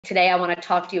Today, I want to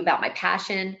talk to you about my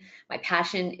passion. My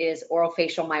passion is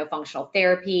orofacial myofunctional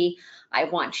therapy. I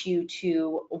want you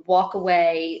to walk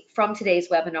away from today's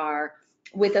webinar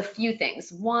with a few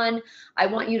things. One, I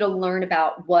want you to learn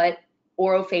about what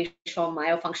orofacial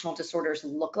myofunctional disorders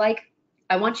look like.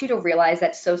 I want you to realize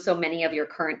that so many of your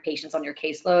current patients on your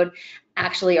caseload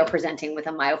actually are presenting with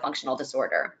a myofunctional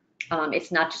disorder.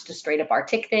 It's not just a straight up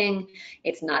artic thing.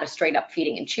 It's not a straight up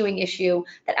feeding and chewing issue.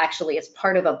 That actually is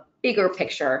part of a bigger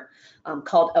picture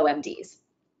called OMDs.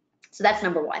 So that's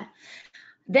number one.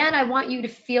 Then I want you to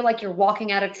feel like you're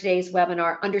walking out of today's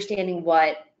webinar understanding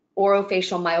what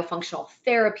orofacial myofunctional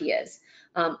therapy is.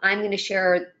 I'm going to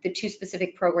share the three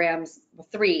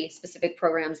specific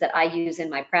programs that I use in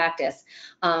my practice.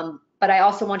 But I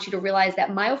also want you to realize that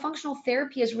myofunctional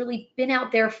therapy has really been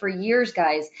out there for years,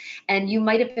 guys, and you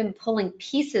might have been pulling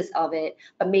pieces of it,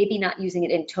 but maybe not using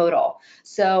it in total.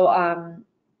 So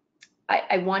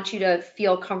I want you to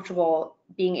feel comfortable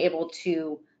being able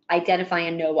to identify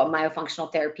and know what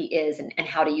myofunctional therapy is and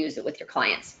how to use it with your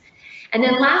clients. And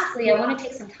then lastly, I want to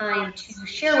take some time to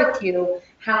share with you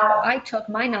how I took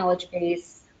my knowledge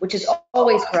base, which is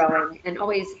always growing and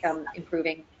always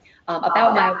improving,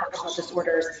 about myofunctional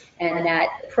disorders and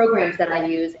that programs that I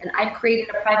use. And I've created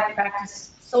a private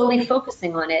practice solely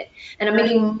focusing on it. And I'm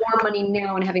making more money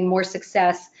now and having more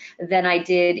success than I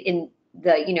did in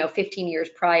the 15 years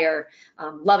prior,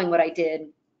 loving what I did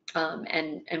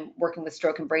and working with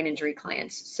stroke and brain injury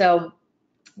clients. So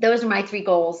those are my three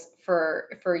goals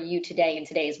for you today in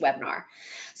today's webinar.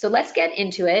 So let's get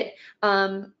into it.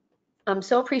 I'm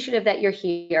so appreciative that you're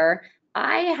here.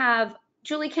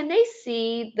 Julie, can they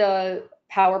see the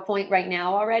PowerPoint right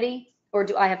now already? Or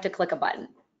do I have to click a button?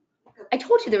 I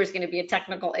told you there was going to be a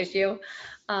technical issue.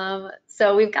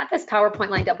 So we've got this PowerPoint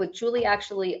lined up with Julie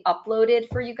actually uploaded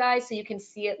for you guys, so you can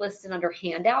see it listed under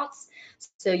handouts.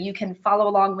 So you can follow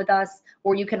along with us,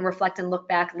 or you can reflect and look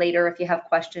back later if you have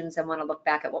questions and want to look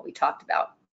back at what we talked about.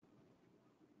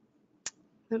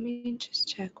 Let me just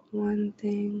check one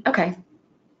thing. Okay.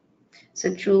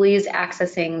 So Julie is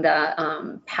accessing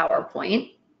the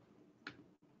PowerPoint.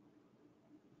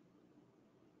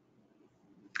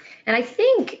 And I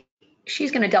think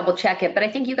she's going to double check it, but I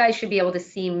think you guys should be able to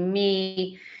see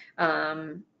me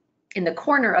in the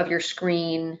corner of your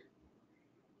screen,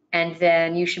 and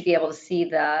then you should be able to see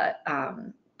the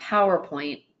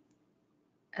PowerPoint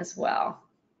as well.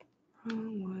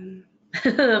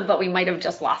 But we might have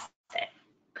just lost it.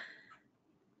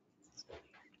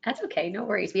 That's okay, no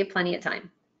worries. We have plenty of time.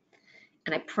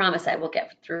 And I promise I will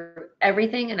get through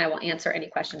everything and I will answer any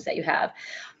questions that you have.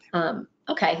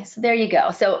 Okay, so there you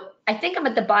go. So I think I'm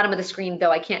at the bottom of the screen,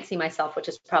 though I can't see myself, which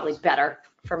is probably better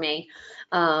for me.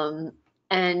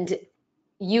 And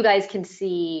you guys can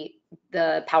see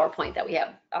the PowerPoint that we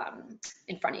have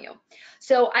in front of you.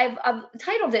 So I've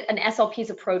titled it an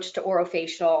SLP's approach to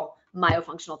orofacial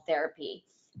myofunctional therapy.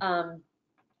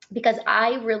 Because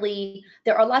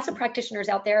there are lots of practitioners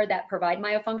out there that provide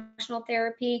myofunctional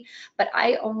therapy, but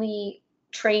I only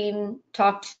train,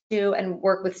 talk to, and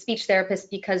work with speech therapists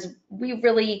because we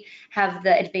really have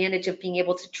the advantage of being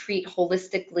able to treat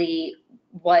holistically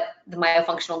what the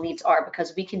myofunctional needs are,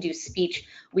 because we can do speech,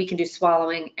 we can do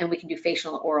swallowing, and we can do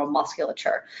facial and oral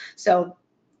musculature. So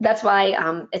that's why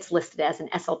it's listed as an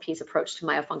SLP's approach to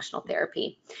myofunctional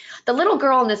therapy. The little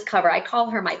girl in this cover, I call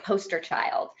her my poster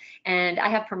child, and I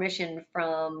have permission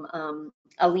from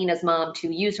Alina's mom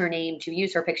to use her name, to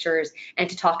use her pictures, and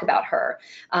to talk about her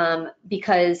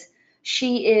because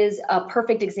she is a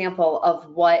perfect example of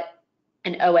what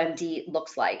an OMD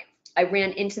looks like. I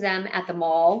ran into them at the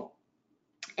mall,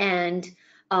 and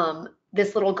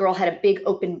this little girl had a big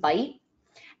open bite.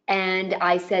 And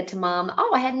I said to mom,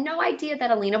 oh, I had no idea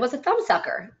that Alina was a thumb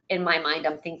sucker. In my mind,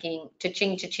 I'm thinking,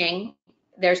 cha-ching, cha-ching.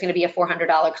 There's going to be a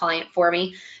 $400 client for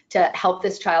me to help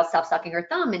this child stop sucking her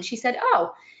thumb. And she said,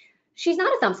 oh, she's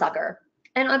not a thumb sucker.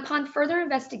 And upon further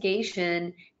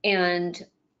investigation and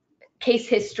case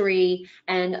history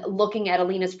and looking at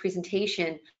Alina's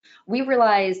presentation, we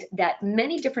realized that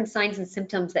many different signs and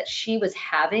symptoms that she was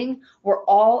having were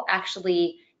all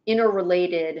actually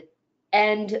interrelated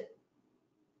and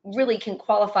really can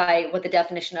qualify what the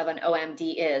definition of an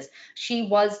OMD is. She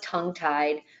was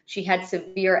tongue-tied. She had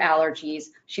severe allergies.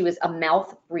 She was a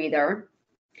mouth breather.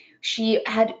 She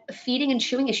had feeding and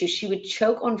chewing issues. She would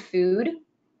choke on food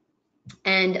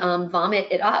and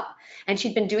vomit it up. And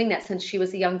she'd been doing that since she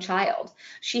was a young child.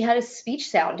 She had a speech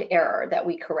sound error that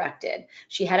we corrected.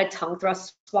 She had a tongue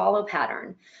thrust swallow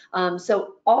pattern.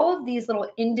 So all of these little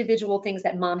individual things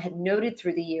that mom had noted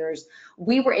through the years,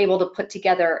 we were able to put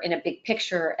together in a big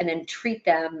picture and then treat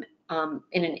them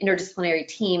in an interdisciplinary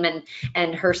team,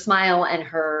 and her smile and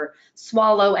her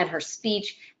swallow and her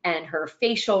speech and her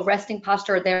facial resting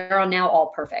posture, they're now all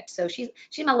perfect. So she's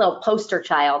my little poster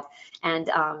child, and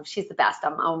she's the best.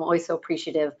 I'm always so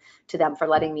appreciative to them for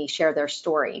letting me share their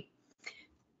story.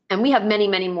 And we have many,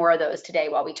 many more of those today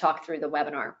while we talk through the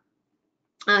webinar.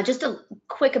 Just a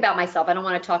quick about myself. I don't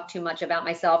want to talk too much about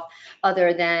myself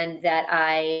other than that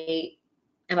I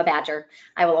am a Badger.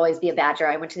 I will always be a Badger.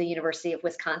 I went to the University of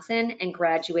Wisconsin and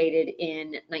graduated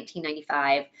in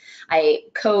 1995. I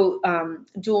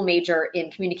dual major in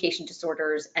communication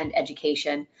disorders and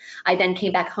education. I then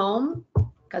came back home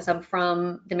because I'm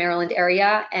from the Maryland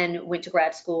area and went to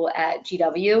grad school at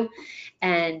GW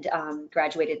and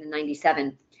graduated in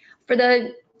 97. For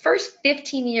the first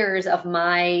 15 years of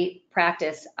my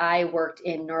practice, I worked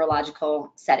in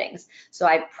neurological settings. So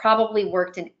I probably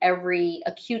worked in every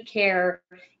acute care,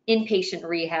 inpatient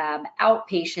rehab,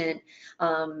 outpatient,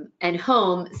 and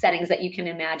home settings that you can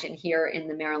imagine here in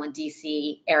the Maryland,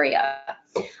 DC area.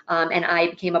 And I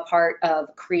became a part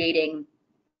of creating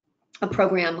a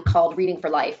program called Reading for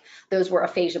Life. Those were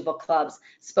aphasia book clubs,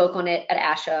 spoke on it at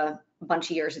ASHA a bunch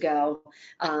of years ago,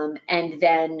 and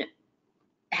then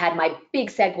had my big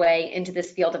segue into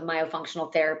this field of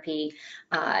myofunctional therapy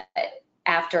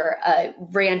after a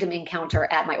random encounter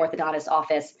at my orthodontist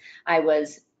office. I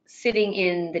was sitting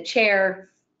in the chair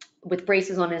with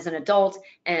braces on as an adult,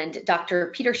 and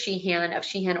Dr. Peter Sheehan of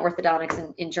Sheehan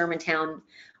Orthodontics in Germantown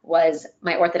was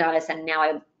my orthodontist, and now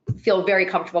I feel very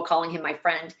comfortable calling him my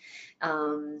friend.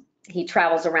 He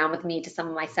travels around with me to some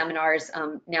of my seminars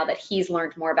now that he's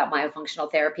learned more about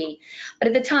myofunctional therapy. But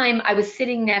at the time, I was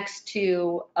sitting next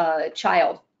to a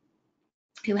child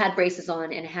who had braces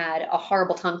on and had a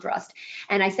horrible tongue thrust.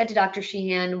 And I said to Dr.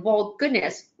 Sheehan, well,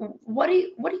 goodness, what do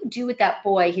you do with that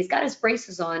boy? He's got his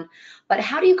braces on, but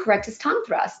how do you correct his tongue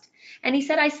thrust? And he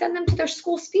said, I send them to their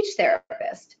school speech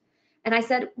therapist. And I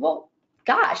said, well,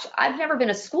 gosh, I've never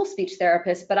been a school speech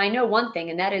therapist, but I know one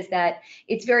thing, and that is that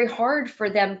it's very hard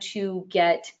for them to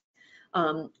get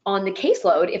on the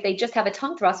caseload if they just have a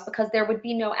tongue thrust, because there would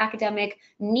be no academic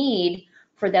need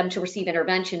for them to receive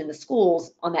intervention in the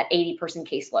schools on that 80-person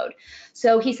caseload.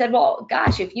 So he said, well,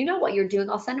 gosh, if you know what you're doing,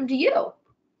 I'll send them to you.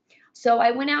 So I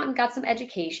went out and got some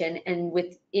education, and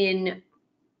within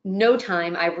no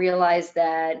time, I realized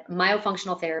that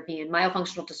myofunctional therapy and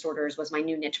myofunctional disorders was my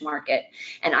new niche market,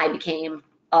 and I became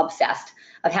obsessed.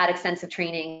 I've had extensive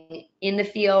training in the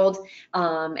field,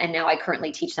 and now I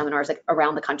currently teach seminars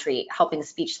around the country, helping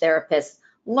speech therapists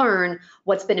learn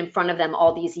what's been in front of them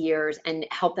all these years and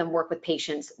help them work with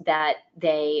patients that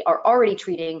they are already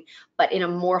treating, but in a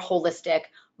more holistic,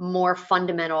 more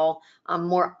fundamental,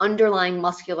 more underlying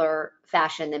muscular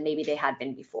fashion than maybe they had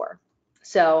been before.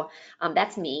 So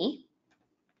that's me.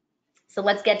 So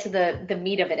let's get to the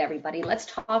meat of it, everybody. Let's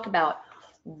talk about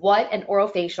what an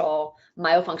orofacial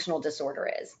myofunctional disorder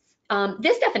is.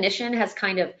 This definition has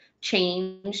kind of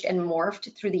changed and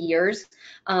morphed through the years,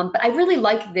 but I really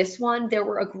like this one. There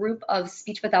were a group of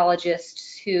speech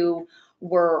pathologists who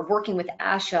were working with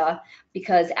ASHA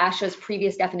because ASHA's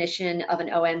previous definition of an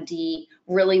OMD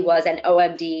really was an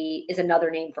OMD is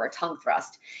another name for a tongue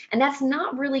thrust. And that's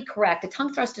not really correct. A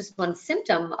tongue thrust is one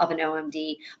symptom of an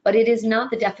OMD, but it is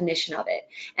not the definition of it.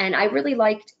 And I really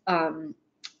liked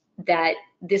that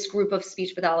this group of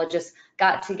speech pathologists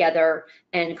got together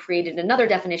and created another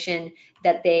definition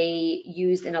that they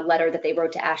used in a letter that they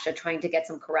wrote to ASHA trying to get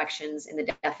some corrections in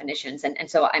the definitions. And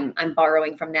so I'm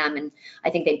borrowing from them, and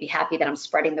I think they'd be happy that I'm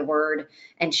spreading the word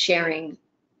and sharing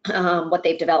what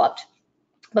they've developed.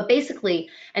 But basically,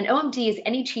 an OMD is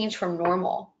any change from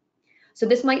normal. So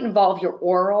this might involve your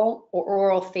oral or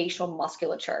oral facial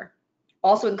musculature.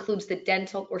 Also includes the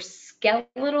dental or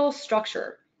skeletal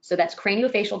structure. So that's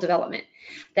craniofacial development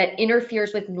that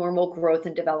interferes with normal growth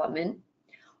and development,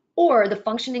 or the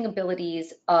functioning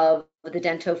abilities of the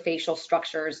dentofacial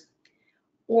structures,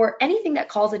 or anything that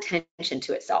calls attention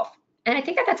to itself. And I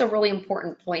think that that's a really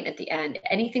important point at the end,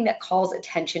 anything that calls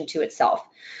attention to itself.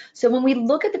 So when we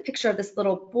look at the picture of this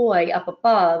little boy up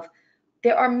above,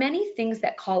 there are many things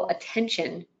that call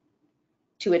attention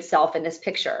to itself in this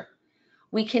picture.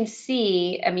 We can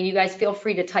see, I mean, you guys feel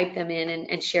free to type them in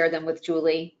and share them with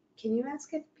Julie. Can you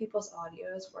ask if people's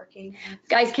audio is working?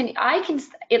 Guys,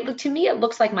 to me, it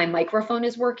looks like my microphone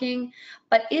is working,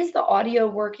 but is the audio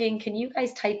working? Can you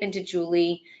guys type into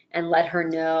Julie and let her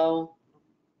know,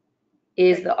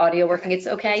 is the audio working? It's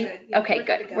okay? Yeah, okay,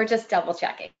 good. We're just double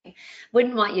checking.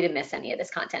 Wouldn't want you to miss any of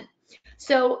this content.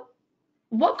 So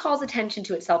what calls attention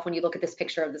to itself when you look at this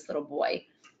picture of this little boy?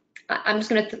 I'm just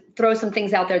going to throw some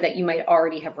things out there that you might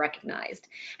already have recognized.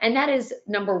 And that is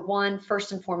number one,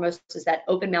 first and foremost, is that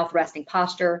open mouth resting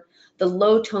posture, the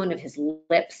low tone of his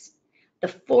lips, the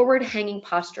forward hanging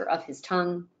posture of his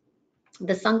tongue,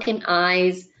 the sunken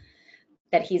eyes,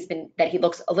 that he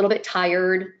looks a little bit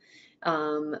tired.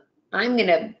 I'm going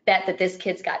to bet that this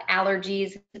kid's got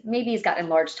allergies. Maybe he's got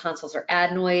enlarged tonsils or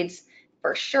adenoids,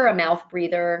 for sure a mouth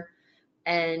breather.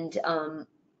 And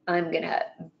I'm going to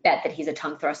bet that he's a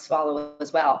tongue thrust swallow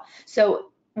as well.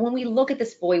 So when we look at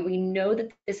this boy, we know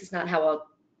that this is not how a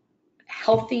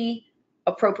healthy,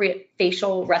 appropriate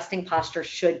facial resting posture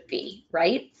should be,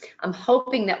 right? I'm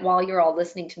hoping that while you're all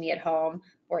listening to me at home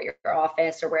or at your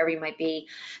office or wherever you might be,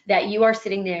 that you are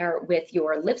sitting there with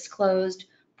your lips closed,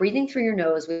 breathing through your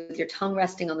nose with your tongue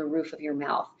resting on the roof of your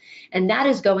mouth. And that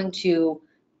is going to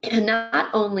not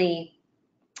only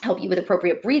help you with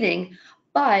appropriate breathing,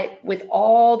 but with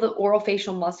all the oral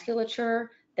facial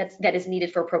musculature that is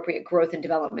needed for appropriate growth and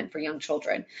development for young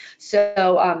children.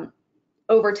 So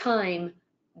over time,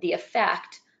 the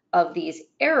effect of these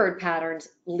errored patterns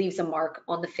leaves a mark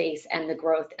on the face and the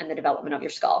growth and the development of your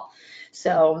skull.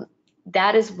 So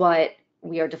that is what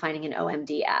we are defining an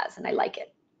OMD as, and I like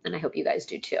it, and I hope you guys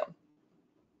do too.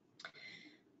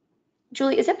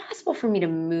 Julie, is it possible for me to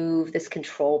move this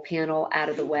control panel out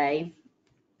of the way?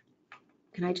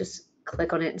 Can I just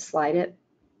click on it and slide it?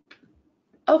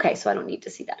 Okay, so I don't need to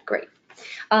see that. Great.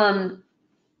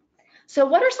 So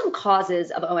what are some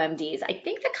causes of OMDs? I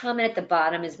think the comment at the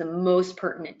bottom is the most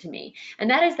pertinent to me, and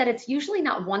that is that it's usually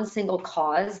not one single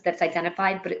cause that's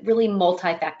identified, but it really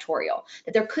multifactorial,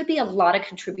 that there could be a lot of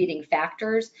contributing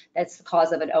factors that's the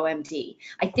cause of an OMD.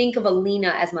 I think of Alina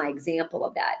as my example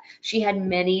of that. She had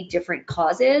many different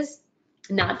causes,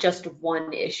 not just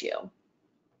one issue.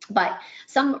 But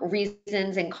some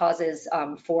reasons and causes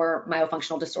for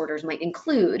myofunctional disorders might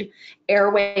include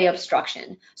airway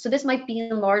obstruction. So this might be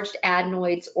enlarged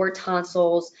adenoids or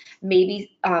tonsils,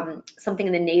 maybe something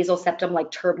in the nasal septum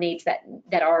like turbinates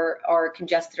that are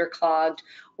congested or clogged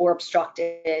or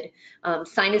obstructed.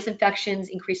 Sinus infections,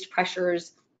 increased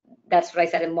pressures, that's what I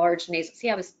said, enlarged nasal. See,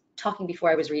 I was talking before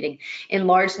I was reading.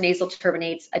 Enlarged nasal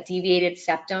turbinates, a deviated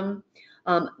septum.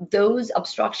 Those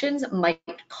obstructions might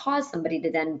cause somebody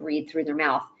to then breathe through their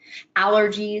mouth.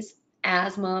 Allergies,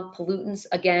 asthma, pollutants,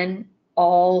 again,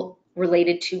 all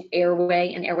related to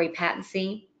airway and airway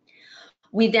patency.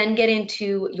 We then get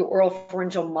into your oral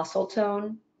pharyngeal muscle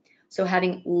tone. So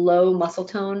having low muscle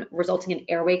tone resulting in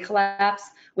airway collapse.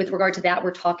 With regard to that,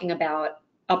 we're talking about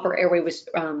upper airway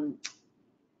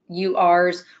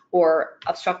URs or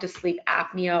obstructive sleep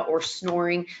apnea or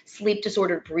snoring, sleep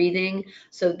disordered breathing.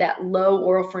 So that low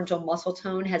oral pharyngeal muscle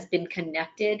tone has been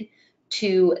connected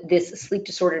to this sleep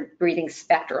disordered breathing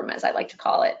spectrum, as I like to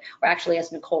call it, or actually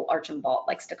as Nicole Archambault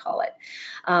likes to call it.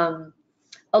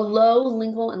 A low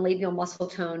lingual and labial muscle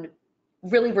tone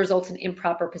really results in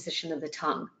improper position of the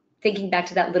tongue. Thinking back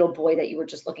to that little boy that you were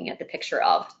just looking at the picture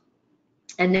of.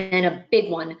 And then a big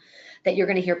one that you're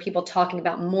going to hear people talking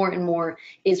about more and more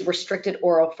is restricted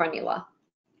oral frenula.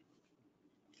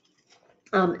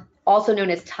 Also known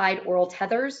as tied oral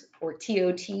tethers or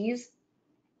TOTs.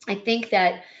 I think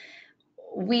that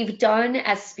we've done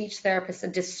as speech therapists a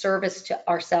disservice to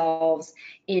ourselves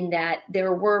in that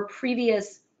there were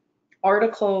previous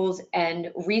articles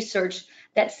and research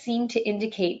that seemed to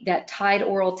indicate that tied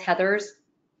oral tethers,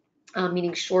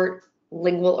 meaning short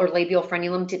lingual or labial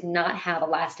frenulum, did not have a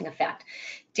lasting effect.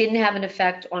 Didn't have an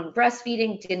effect on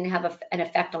breastfeeding, didn't have an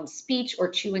effect on speech or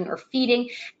chewing or feeding,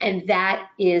 and that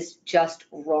is just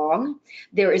wrong.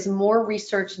 There is more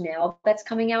research now that's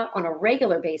coming out on a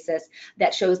regular basis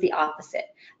that shows the opposite,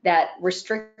 that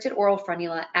restricted oral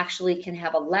frenula actually can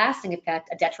have a lasting effect,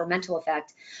 a detrimental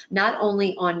effect, not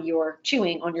only on your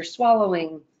chewing, on your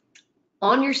swallowing,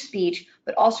 on your speech,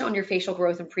 but also on your facial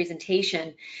growth and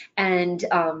presentation. And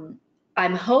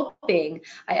I'm hoping,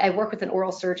 I work with an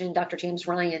oral surgeon, Dr. James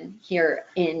Ryan, here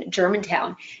in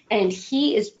Germantown, and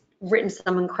he has written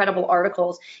some incredible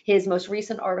articles. His most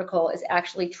recent article is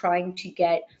actually trying to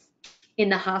get in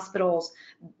the hospitals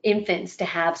infants to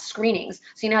have screenings.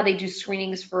 So you know how they do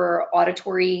screenings for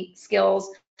auditory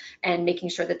skills and making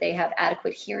sure that they have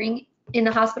adequate hearing in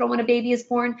the hospital when a baby is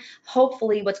born?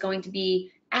 Hopefully what's going to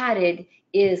be added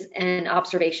is an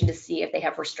observation to see if they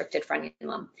have restricted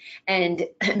frenulum. And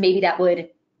maybe that would,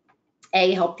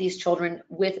 A, help these children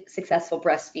with successful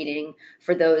breastfeeding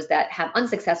for those that have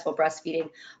unsuccessful breastfeeding,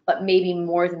 but maybe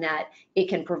more than that, it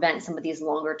can prevent some of these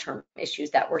longer term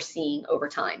issues that we're seeing over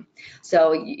time.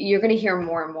 So you're gonna hear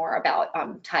more and more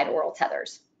about tied oral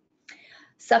tethers.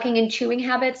 Sucking and chewing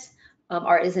habits.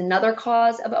 is another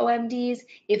cause of OMDs.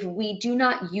 If we do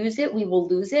not use it, we will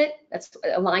lose it. That's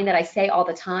a line that I say all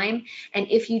the time. And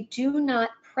if you do not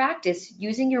practice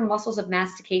using your muscles of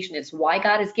mastication, it's why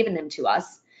God has given them to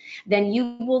us, then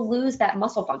you will lose that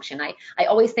muscle function. I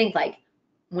always think, like,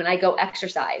 when I go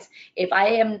exercise, if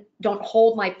I don't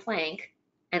hold my plank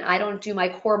and I don't do my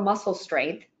core muscle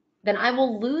strength, then I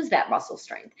will lose that muscle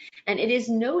strength. And it is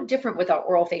no different with our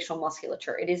oral facial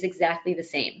musculature. It is exactly the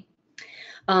same.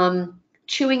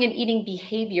 Chewing and eating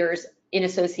behaviors in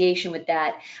association with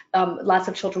that, lots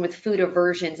of children with food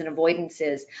aversions and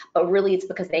avoidances, but really it's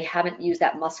because they haven't used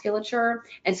that musculature.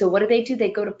 And so what do?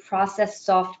 They go to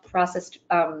soft processed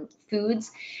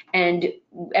foods, and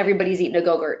everybody's eating a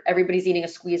Go-Gurt, everybody's eating a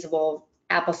squeezable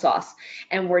applesauce,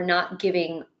 and we're not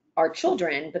giving our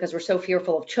children, because we're so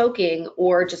fearful of choking,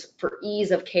 or just for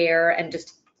ease of care, and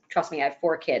just trust me, I have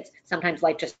 4 kids. Sometimes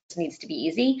life just needs to be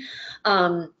easy.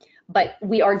 But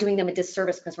we are doing them a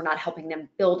disservice because we're not helping them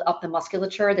build up the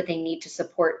musculature that they need to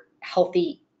support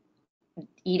healthy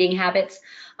eating habits,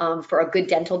 for a good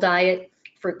dental diet,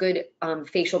 for good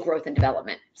facial growth and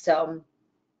development. So,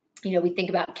 you know, we think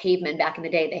about cavemen back in the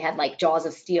day, they had like jaws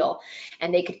of steel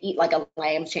and they could eat like a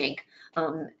lamb shank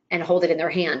and hold it in their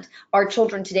hand. Our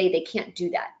children today, they can't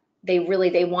do that. They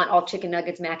want all chicken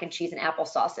nuggets, mac and cheese, and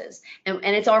applesauces. And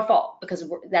it's our fault, because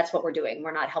that's what we're doing.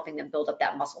 We're not helping them build up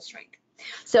that muscle strength.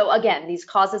 So again, these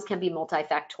causes can be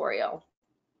multifactorial.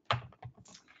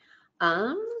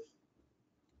 Let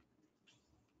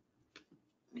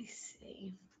me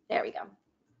see. There we go.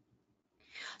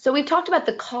 So we've talked about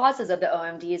the causes of the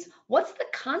OMDs. What's the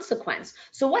consequence?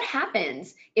 So what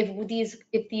happens if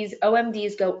these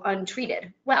OMDs go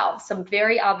untreated? Well, some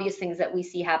very obvious things that we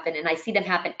see happen, and I see them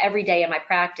happen every day in my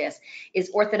practice,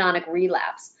 is orthodontic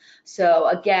relapse. So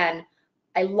again,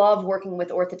 I love working with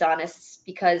orthodontists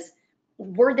because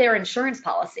we're their insurance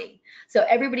policy. So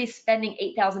everybody's spending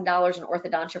 $8,000 in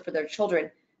orthodontia for their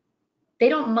children. They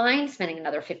don't mind spending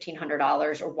another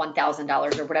 $1,500 or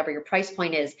 $1,000 or whatever your price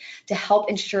point is to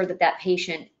help ensure that that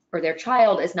patient or their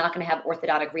child is not going to have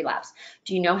orthodontic relapse.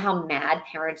 Do you know how mad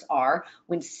parents are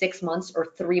when 6 months or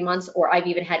 3 months, or I've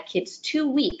even had kids 2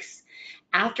 weeks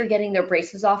after getting their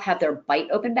braces off, have their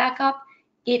bite open back up?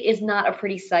 It is not a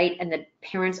pretty sight, and the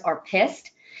parents are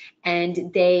pissed,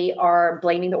 and they are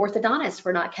blaming the orthodontist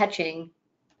for not catching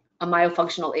a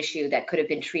myofunctional issue that could have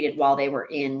been treated while they were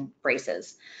in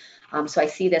braces. So I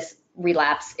see this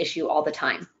relapse issue all the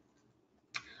time.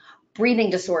 Breathing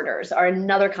disorders are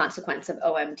another consequence of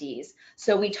OMDs.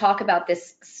 So we talk about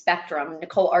this spectrum.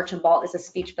 Nicole Archambault is a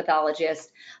speech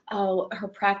pathologist. Oh, her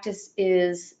practice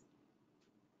is,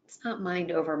 it's not mind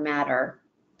over matter.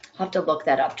 I'll have to look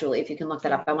that up, Julie, if you can look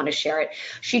that up. I want to share it.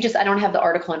 I don't have the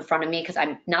article in front of me because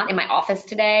I'm not in my office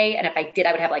today. And if I did,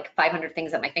 I would have like 500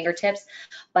 things at my fingertips,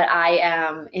 but I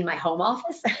am in my home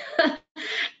office.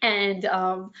 And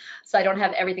so I don't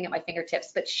have everything at my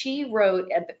fingertips, but she wrote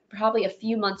probably a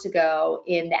few months ago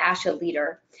in the ASHA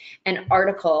Leader an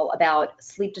article about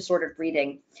sleep disordered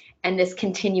breathing and this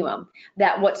continuum,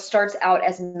 that what starts out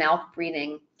as mouth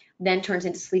breathing then turns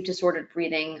into sleep disordered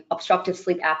breathing, obstructive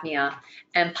sleep apnea,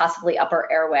 and possibly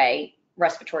upper airway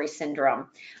respiratory syndrome.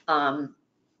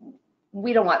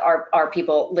 We don't want our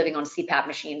people living on CPAP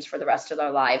machines for the rest of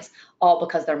their lives, all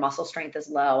because their muscle strength is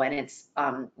low, and it's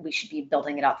we should be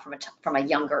building it up from a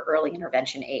younger, early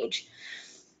intervention age.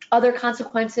 Other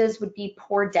consequences would be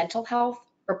poor dental health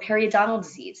or periodontal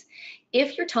disease.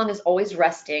 If your tongue is always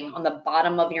resting on the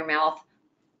bottom of your mouth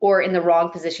or in the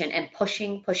wrong position and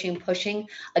pushing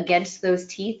against those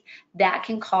teeth, that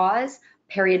can cause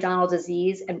periodontal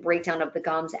disease and breakdown of the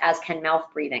gums, as can mouth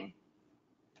breathing.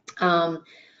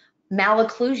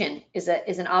 Malocclusion is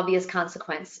an obvious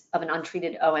consequence of an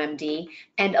untreated OMD.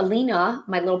 And Alina,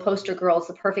 my little poster girl, is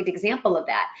the perfect example of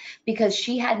that, because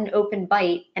she had an open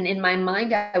bite, and in my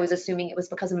mind, I was assuming it was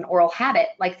because of an oral habit,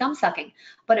 like thumb sucking,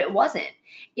 but it wasn't.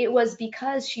 It was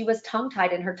because she was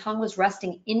tongue-tied and her tongue was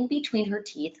resting in between her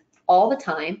teeth all the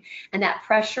time, and that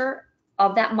pressure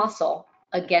of that muscle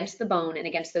against the bone and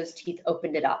against those teeth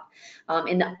opened it up.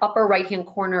 In the upper right-hand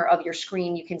corner of your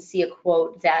screen, you can see a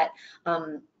quote that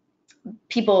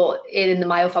people in the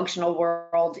myofunctional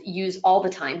world use all the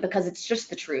time, because it's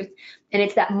just the truth, and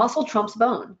it's that muscle trumps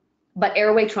bone, but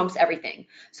airway trumps everything.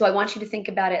 So I want you to think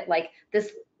about it like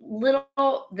this.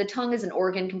 The tongue is an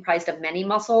organ comprised of many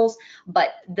muscles, but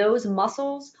those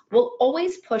muscles will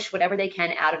always push whatever they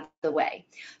can out of the way.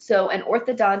 So an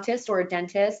orthodontist or a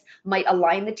dentist might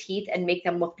align the teeth and make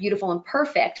them look beautiful and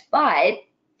perfect, but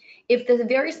if the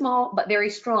very small but very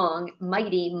strong,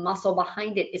 mighty muscle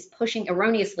behind it is pushing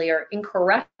erroneously or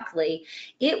incorrectly,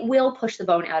 it will push the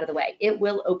bone out of the way. It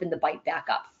will open the bite back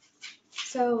up.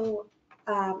 So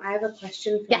I have a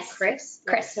question from Yes, Chris.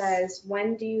 That Chris. says,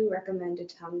 when do you recommend a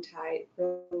tongue-tied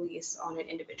release on an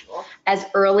individual? As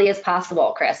early as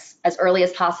possible, Chris, as early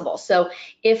as possible. So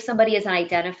if somebody is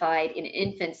identified in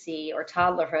infancy or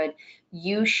toddlerhood,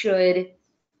 you should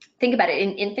think about it.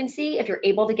 In infancy, if you're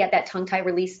able to get that tongue tie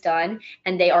release done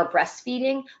and they are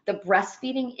breastfeeding, the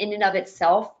breastfeeding in and of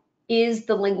itself is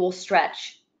the lingual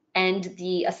stretch and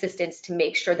the assistance to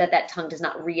make sure that that tongue does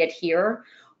not re-adhere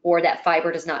or that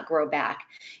fiber does not grow back.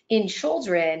 In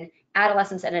children,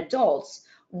 adolescents, and adults,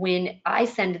 when I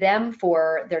send them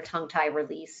for their tongue tie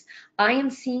release, I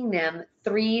am seeing them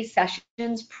 3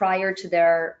 sessions prior to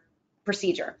their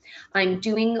procedure. I'm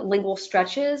doing lingual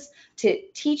stretches to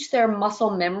teach their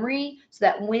muscle memory so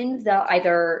that when the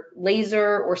either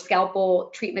laser or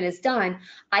scalpel treatment is done,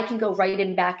 I can go right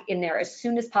in back in there as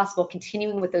soon as possible,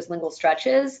 continuing with those lingual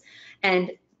stretches,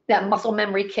 and that muscle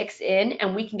memory kicks in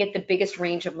and we can get the biggest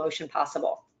range of motion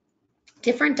possible.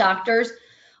 Different doctors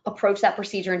approach that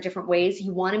procedure in different ways.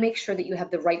 You want to make sure that you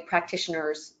have the right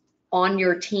practitioners on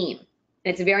your team.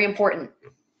 And it's very important.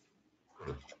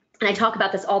 And I talk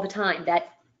about this all the time,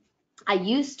 that I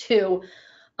used to,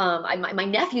 my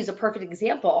nephew's a perfect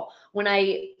example. When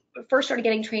I first started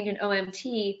getting trained in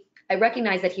OMT, I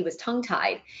recognized that he was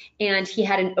tongue-tied and he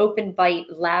had an open bite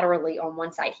laterally on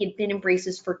one side. He had been in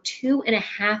braces for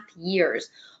 2.5 years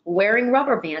wearing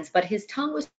rubber bands, but his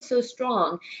tongue was so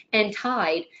strong and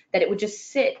tied that it would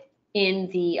just sit in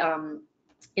the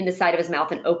side of his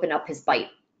mouth and open up his bite.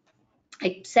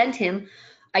 I sent him,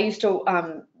 I used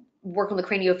to work on the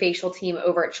craniofacial team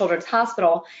over at Children's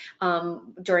Hospital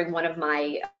during one of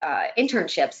my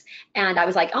internships. And I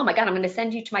was like, oh my God, I'm going to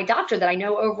send you to my doctor that I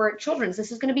know over at Children's.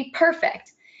 This is going to be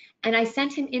perfect. And I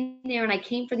sent him in there and I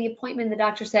came for the appointment. And the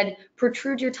doctor said,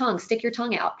 protrude your tongue, stick your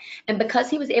tongue out. And because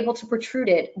he was able to protrude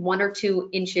it 1 or 2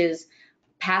 inches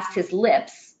past his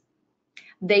lips,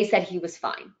 they said he was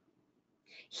fine.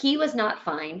 He was not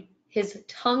fine. His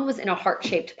tongue was in a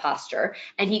heart-shaped posture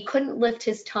and he couldn't lift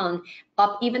his tongue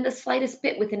up even the slightest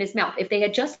bit within his mouth. If they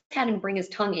had just had him bring his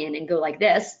tongue in and go like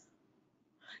this,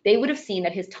 they would have seen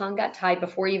that his tongue got tied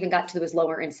before he even got to his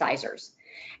lower incisors.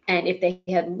 And if they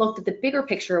had looked at the bigger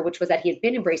picture, which was that he had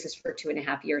been in braces for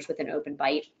 2.5 years with an open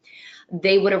bite,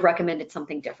 they would have recommended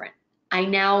something different. I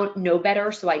now know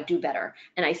better, so I do better.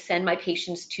 And I send my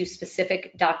patients to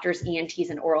specific doctors, ENTs,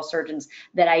 and oral surgeons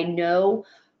that I know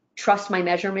trust my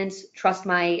measurements, trust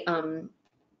my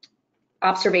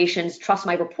observations, trust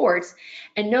my reports,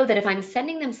 and know that if I'm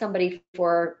sending them somebody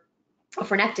for a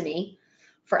frenectomy,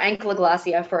 for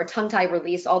ankyloglossia, for a tongue tie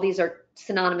release, all these are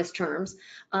synonymous terms,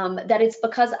 that it's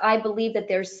because I believe that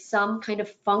there's some kind of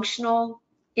functional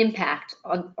impact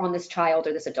on this child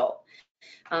or this adult.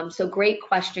 So great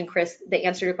question, Chris. The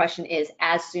answer to your question is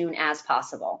as soon as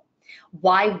possible.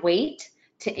 Why wait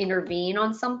to intervene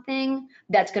on something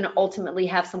that's going to ultimately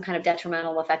have some kind of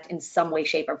detrimental effect in some way,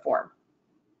 shape, or form?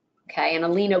 Okay, and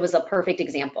Alina was a perfect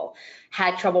example.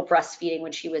 Had trouble breastfeeding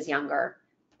when she was younger,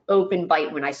 open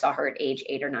bite when I saw her at age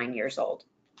 8 or 9 years old.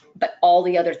 But all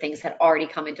the other things had already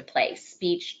come into play: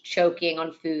 speech, choking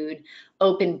on food,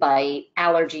 open bite,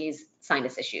 allergies,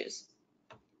 sinus issues.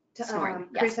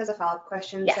 Chris has a follow-up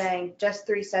question saying, just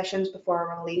 3 sessions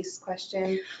before a release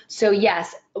question. So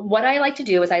yes, what I like to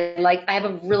do is I have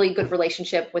a really good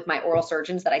relationship with my oral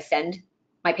surgeons that I send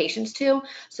my patients to.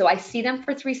 So I see them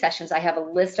for 3 sessions. I have a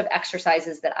list of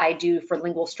exercises that I do for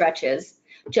lingual stretches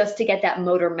just to get that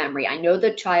motor memory. I know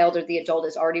the child or the adult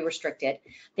is already restricted.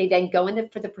 They then go in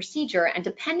for the procedure, and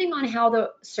depending on how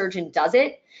the surgeon does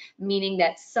it, meaning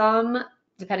that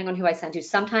depending on who I send to,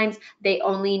 sometimes they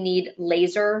only need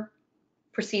laser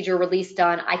procedure release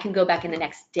done. I can go back in the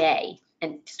next day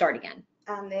and start again.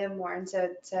 They have more, and so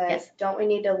it says, don't we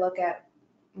need to look at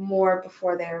more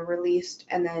before they're released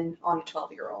and then on a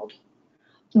 12-year-old?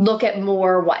 Look at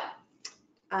more what?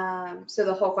 So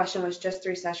the whole question was just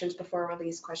 3 sessions before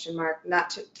release, question mark, not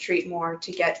to treat more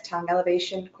to get tongue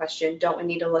elevation, question, don't we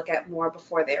need to look at more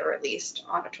before they're released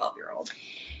on a 12-year-old?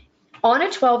 On a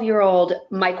 12-year-old,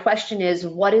 my question is,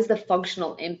 what is the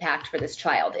functional impact for this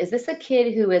child? Is this a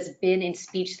kid who has been in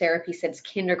speech therapy since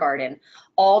kindergarten,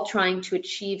 all trying to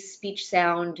achieve speech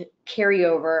sound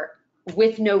carryover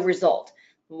with no result?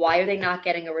 Why are they not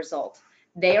getting a result?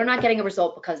 They are not getting a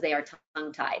result because they are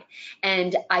tongue-tied.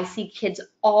 And I see kids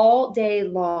all day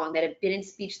long that have been in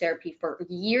speech therapy for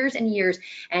years and years,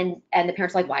 and the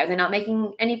parents are like, why are they not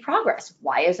making any progress?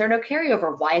 Why is there no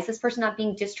carryover? Why is this person not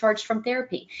being discharged from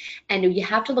therapy? And you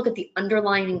have to look at the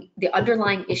underlying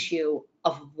issue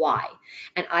of why.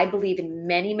 And I believe in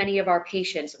many, many of our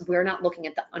patients, we're not looking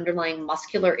at the underlying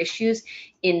muscular issues.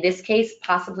 In this case,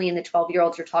 possibly in the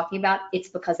 12-year-olds you're talking about, it's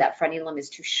because that frenulum is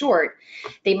too short.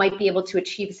 They might be able to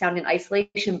achieve sound in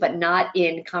isolation, but not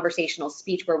in conversational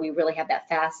speech where we really have that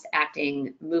fast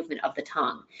acting movement of the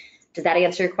tongue. Does that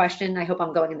answer your question? I hope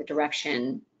I'm going in the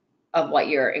direction of what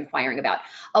you're inquiring about.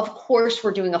 Of course,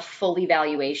 we're doing a full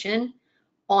evaluation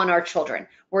on our children.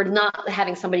 We're not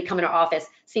having somebody come in our office,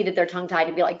 see that they're tongue-tied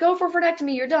and be like, go for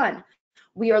frenectomy, you're done.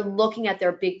 We are looking at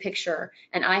their big picture.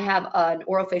 And I have an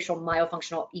orofacial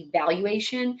myofunctional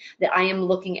evaluation that I am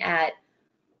looking at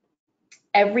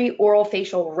every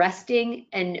orofacial resting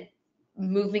and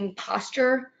moving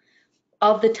posture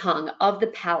of the tongue, of the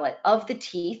palate, of the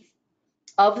teeth,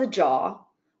 of the jaw,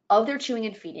 of their chewing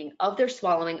and feeding, of their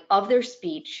swallowing, of their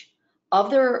speech, of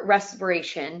their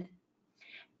respiration.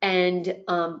 And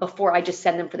before I just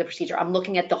send them for the procedure, I'm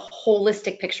looking at the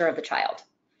holistic picture of the child.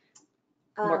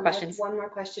 More questions? I have one more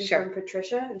question Sure. from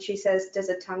Patricia, and she says, does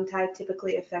a tongue tie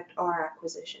typically affect R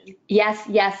acquisition? Yes,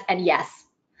 yes, and yes.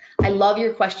 I love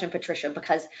your question, Patricia,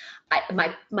 because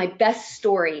my best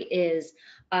story is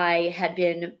I had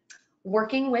been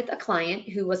working with a client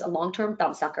who was a long-term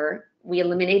thumbsucker. We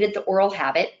eliminated the oral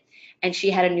habit, and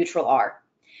she had a neutral R.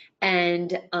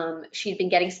 And she'd been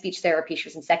getting speech therapy. She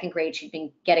was in 2nd grade. She'd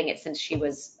been getting it since she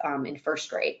was in 1st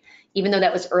grade. Even though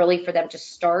that was early for them to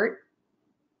start,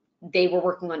 they were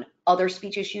working on other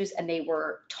speech issues and they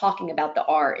were talking about the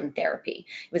R in therapy.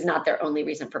 It was not their only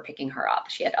reason for picking her up.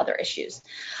 She had other issues.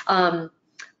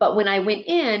 But when I went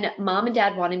in, mom and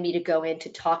dad wanted me to go in to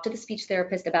talk to the speech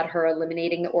therapist about her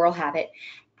eliminating the oral habit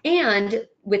and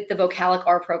with the Vocalic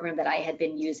R program that I had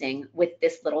been using with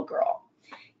this little girl.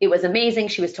 It was amazing.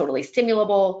 She was totally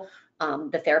stimulable.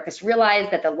 The therapist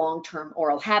realized that the long-term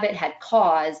oral habit had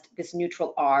caused this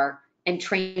neutral R and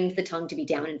trained the tongue to be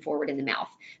down and forward in the mouth.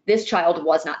 This child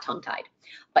was not tongue-tied.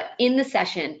 But in the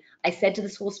session, I said to the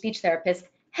school speech therapist,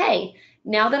 hey,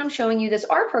 now that I'm showing you this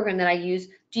R program that I use,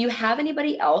 do you have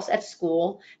anybody else at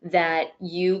school that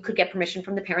you could get permission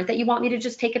from the parent that you want me to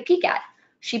just take a peek at?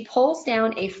 She pulls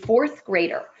down a 4th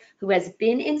grader who has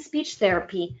been in speech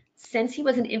therapy since he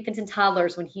was an infant and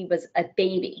toddlers when he was a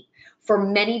baby for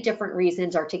many different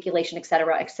reasons, articulation, et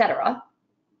cetera, et cetera.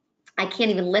 I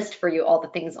can't even list for you all the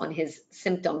things on his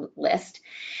symptom list.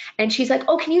 And she's like,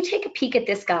 oh, can you take a peek at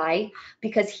this guy?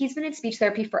 Because he's been in speech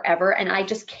therapy forever and I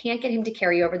just can't get him to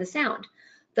carry over the sound.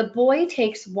 The boy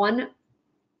takes one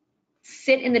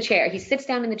sit in the chair. He sits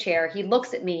down in the chair. He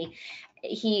looks at me.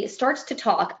 He starts to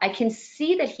talk. I can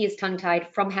see that he is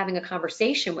tongue-tied from having a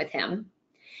conversation with him.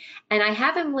 And I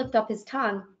have him lift up his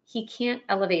tongue. He can't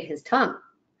elevate his tongue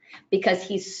because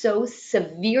he's so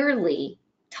severely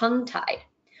tongue-tied.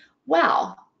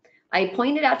 Well, I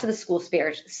pointed out to the school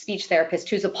speech therapist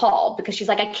who's appalled because she's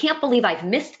like, I can't believe I've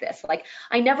missed this. Like,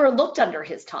 I never looked under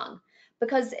his tongue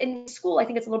because in school, I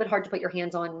think it's a little bit hard to put your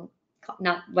hands on,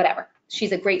 not whatever.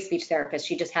 She's a great speech therapist.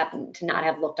 She just happened to not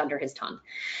have looked under his tongue.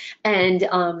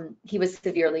 And he was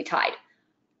severely tied.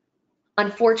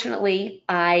 Unfortunately,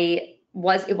 it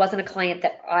wasn't a client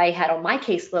that I had on my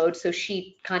caseload. So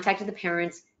she contacted the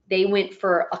parents. They went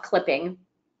for a clipping.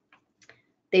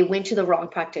 They went to the wrong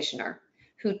practitioner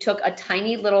who took a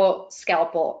tiny little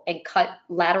scalpel and cut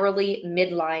laterally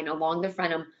midline along the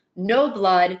frenum. No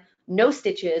blood, no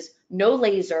stitches, no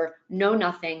laser, no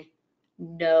nothing,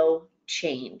 no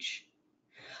change.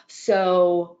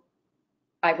 So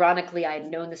ironically, I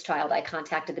had known this child. I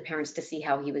contacted the parents to see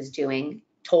how he was doing,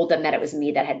 told them that it was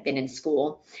me that had been in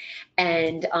school,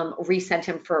 and resent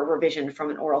him for a revision from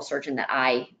an oral surgeon that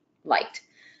I liked.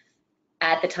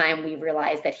 At the time, we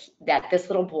realized that this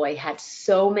little boy had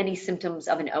so many symptoms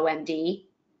of an OMD.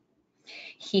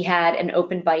 He had an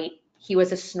open bite. He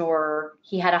was a snorer.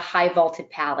 He had a high vaulted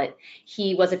palate.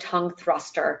 He was a tongue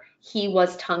thruster. He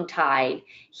was tongue-tied.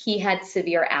 He had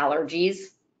severe allergies.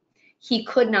 He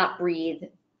could not breathe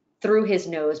through his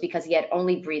nose because he had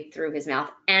only breathed through his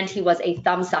mouth. And he was a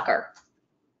thumbsucker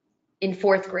in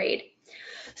 4th grade.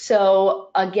 So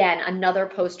again, another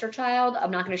poster child.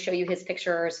 I'm not going to show you his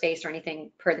picture or his face or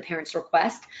anything per the parents'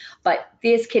 request, but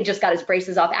this kid just got his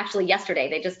braces off. Actually, yesterday,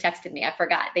 they just texted me. I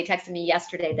forgot. They texted me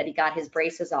yesterday that he got his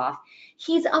braces off.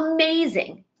 He's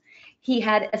amazing. He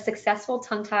had a successful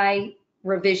tongue tie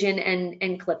revision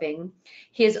and clipping.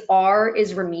 His R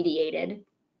is remediated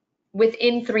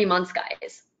within 3 months,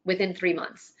 guys, within 3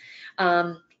 months.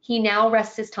 He now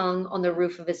rests his tongue on the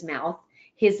roof of his mouth.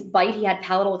 His bite, he had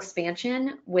palatal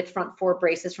expansion with front 4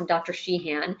 braces from Dr.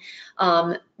 Sheehan.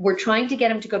 We're trying to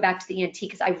get him to go back to the ENT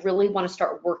because I really want to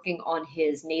start working on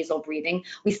his nasal breathing.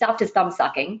 We stopped his thumb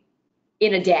sucking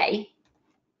in a day.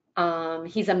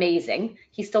 He's amazing.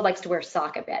 He still likes to wear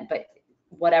sock in bed, but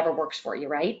whatever works for you,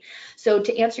 right? So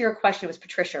to answer your question, it was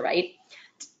Patricia, right?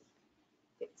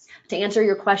 To answer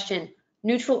your question,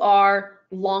 neutral R,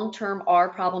 long-term R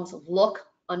problems, look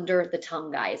under the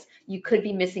tongue, guys. You could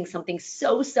be missing something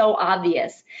so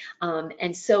obvious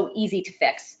and so easy to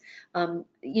fix.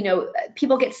 You know,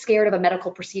 people get scared of a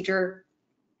medical procedure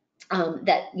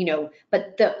that, you know,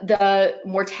 but the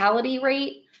mortality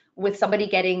rate with somebody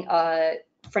getting a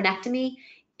frenectomy,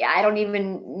 I don't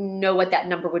even know what that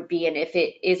number would be. And if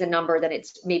it is a number, then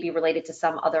it's maybe related to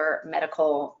some other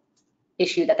medical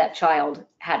issue that child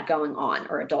had going on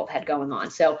or adult had going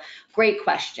on. So great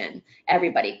question,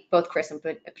 everybody, both Chris and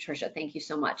Patricia, thank you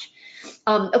so much.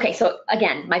 Okay, so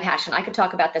again, my passion, I could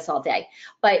talk about this all day,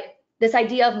 but this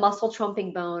idea of muscle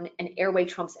trumping bone and airway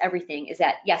trumps everything is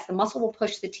that, yes, the muscle will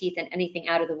push the teeth and anything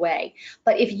out of the way,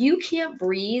 but if you can't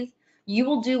breathe, you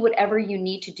will do whatever you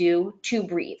need to do to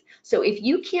breathe. So if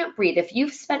you can't breathe, if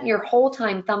you've spent your whole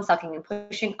time thumb sucking and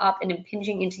pushing up and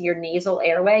impinging into your nasal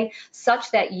airway such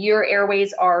that your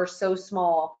airways are so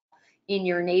small in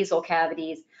your nasal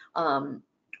cavities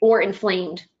or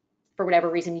inflamed for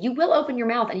whatever reason, you will open your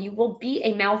mouth and you will be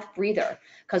a mouth breather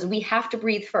because we have to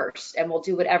breathe first and we'll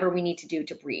do whatever we need to do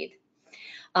to breathe.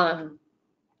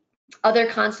 Other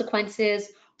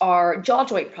consequences are jaw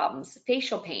joint problems,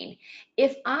 facial pain.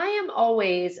 If I am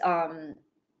always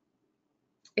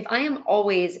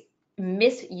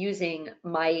misusing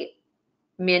my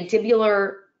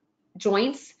mandibular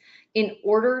joints in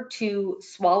order to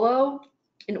swallow,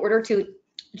 in order to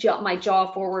jump my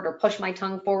jaw forward or push my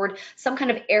tongue forward, some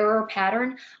kind of error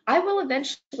pattern, I will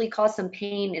eventually cause some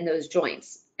pain in those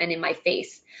joints and in my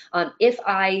face. If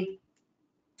I'm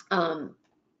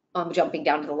jumping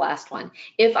down to the last one.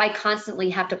 If I constantly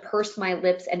have to purse my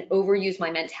lips and overuse my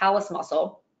mentalis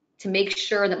muscle to make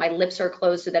sure that my lips are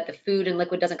closed so that the food and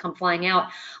liquid doesn't come flying out,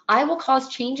 I will cause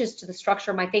changes to the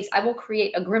structure of my face. I will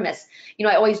create a grimace. You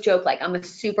know, I always joke like I'm a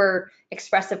super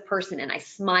expressive person and I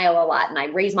smile a lot and I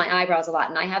raise my eyebrows a lot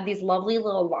and I have these lovely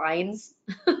little lines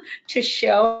to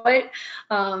show it,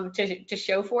 to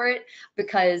show for it,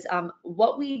 because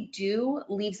what we do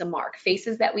leaves a mark.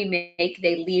 Faces that we make,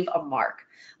 they leave a mark.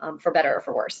 For better or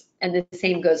for worse. And the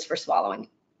same goes for swallowing.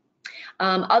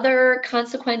 Other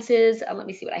consequences, let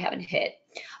me see what I haven't hit.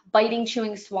 Biting,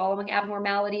 chewing, swallowing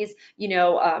abnormalities, you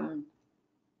know,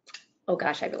 oh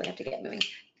gosh, I really have to get moving.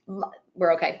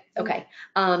 We're okay, okay.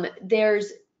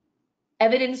 There's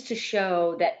evidence to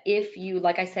show that if you,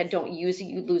 like I said, don't use it,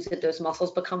 you lose it, those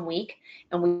muscles become weak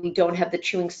and we don't have the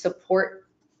chewing support,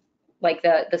 like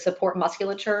the support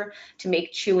musculature to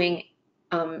make chewing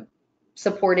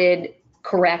supported,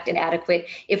 correct, and adequate.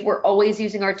 If we're always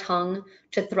using our tongue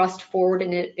to thrust forward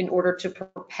in order to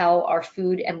propel our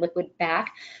food and liquid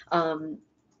back,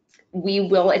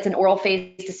 it's an oral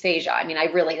phase dysphagia. I mean,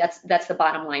 that's the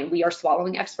bottom line. We are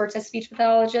swallowing experts as speech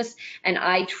pathologists, and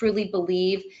I truly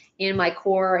believe in my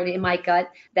core and in my gut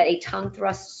that a tongue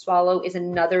thrust swallow is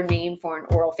another name for an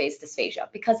oral phase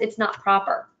dysphagia because it's not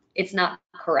proper. It's not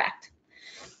correct.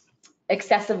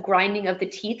 Excessive grinding of the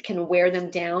teeth can wear them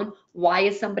down. Why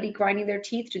is somebody grinding their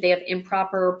teeth? Do they have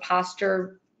improper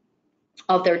posture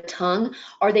of their tongue?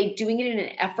 Are they doing it in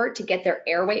an effort to get their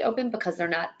airway open because they're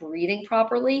not breathing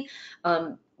properly?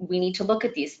 We need to look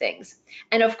at these things.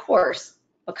 And of course,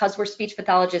 because we're speech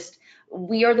pathologists,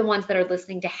 we are the ones that are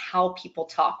listening to how people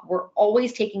talk. We're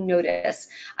always taking notice.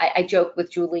 I joke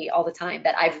with Julie all the time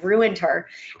that I've ruined her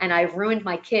and I've ruined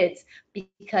my kids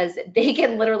because they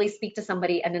can literally speak to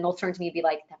somebody and then they'll turn to me and be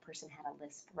like, that person had a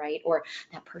lisp, right? Or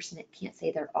that person can't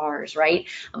say their R's, right?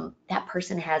 That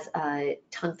person has a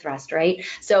tongue thrust, right?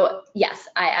 So yes,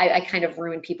 I kind of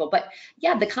ruin people. But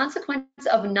yeah, the consequence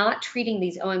of not treating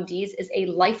these OMDs is a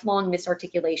lifelong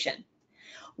misarticulation.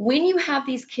 When you have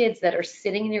these kids that are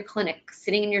sitting in your clinic,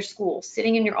 sitting in your school,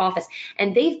 sitting in your office,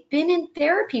 and they've been in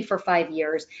therapy for 5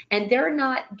 years and they're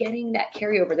not getting that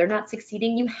carryover, they're not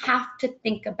succeeding, you have to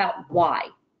think about why.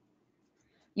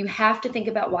 You have to think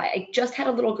about why. I just had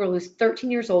a little girl who's 13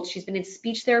 years old. She's been in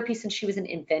speech therapy since she was an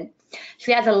infant.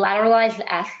 She has a lateralized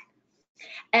F,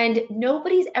 and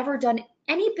nobody's ever done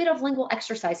any bit of lingual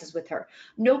exercises with her.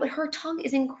 No, but her tongue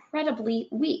is incredibly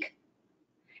weak.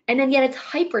 And then yet it's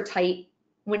hyper tight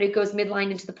when it goes midline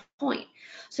into the point.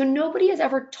 So nobody has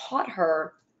ever taught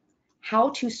her how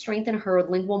to strengthen her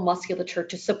lingual musculature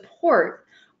to support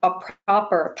a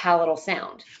proper palatal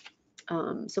sound.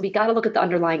 So we got to look at the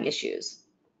underlying issues.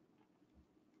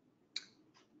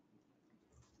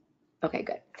 Okay,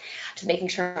 good. just making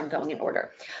sure I'm going in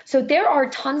order. So there are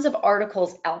tons of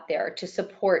articles out there to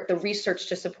support the research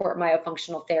to support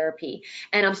myofunctional therapy.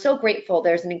 And I'm so grateful.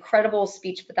 There's an incredible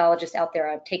speech pathologist out there.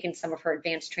 I've taken some of her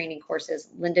advanced training courses,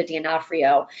 Linda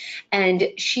D'Onofrio, and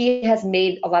she has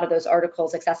made a lot of those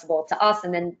articles accessible to us.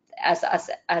 And then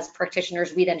as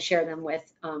practitioners, we then share them with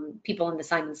people in the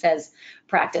Simon Says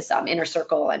practice, inner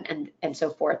circle and so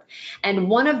forth. And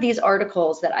one of these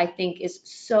articles that I think is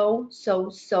so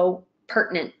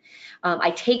pertinent,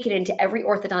 I take it into every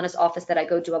orthodontist office that I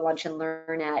go do a lunch and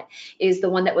learn at, is the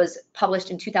one that was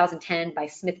published in 2010 by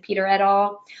Smith Peter et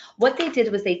al. What they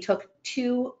did was they took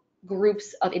two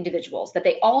groups of individuals that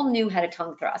they all knew had a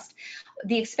tongue thrust.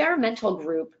 The experimental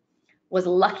group was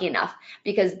lucky enough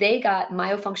because they got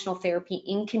myofunctional therapy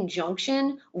in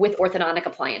conjunction with orthodontic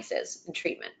appliances and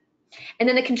treatment. And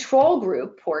then the control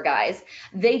group, poor guys,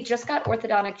 they just got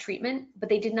orthodontic treatment, but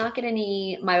they did not get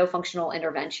any myofunctional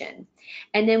intervention.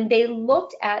 And then they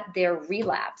looked at their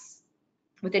relapse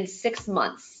within 6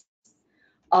 months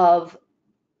of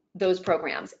those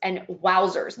programs, and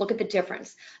wowzers, look at the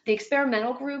difference. The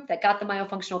experimental group that got the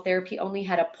myofunctional therapy only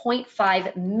had a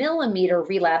 0.5 millimeter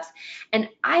relapse. And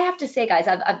I have to say, guys,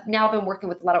 I've now been working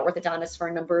with a lot of orthodontists for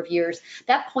a number of years.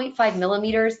 That 0.5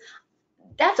 millimeters,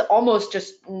 that's almost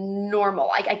just normal.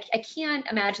 I can't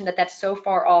imagine that that's so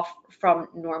far off from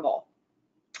normal.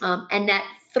 And that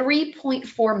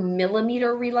 3.4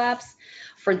 millimeter relapse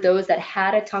for those that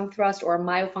had a tongue thrust or a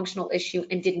myofunctional issue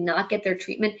and did not get their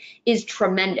treatment is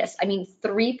tremendous. I mean,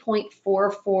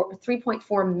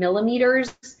 3.4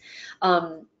 millimeters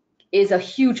is a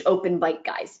huge open bite,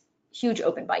 guys. Huge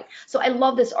open bite. So I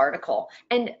love this article,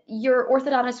 and your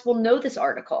orthodontist will know this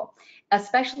article,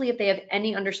 especially if they have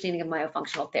any understanding of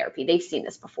myofunctional therapy. They've seen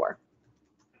this before.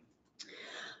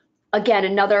 Again,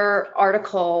 another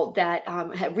article that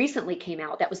had recently came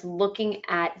out that was looking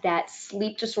at that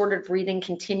sleep disordered breathing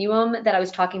continuum that I was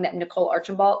talking, that Nicole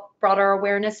Archambault brought our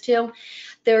awareness to.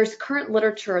 There's current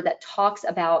literature that talks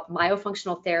about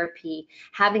myofunctional therapy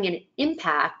having an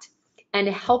impact and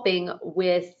helping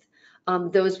with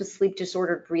those with sleep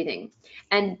disordered breathing.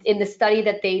 And in the study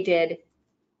that they did,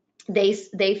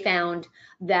 they found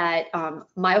that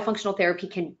myofunctional therapy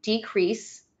can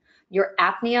decrease your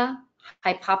apnea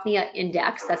hypopnea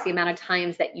index. That's the amount of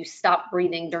times that you stop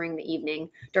breathing during the evening,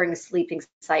 during the sleeping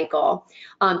cycle.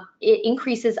 It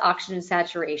increases oxygen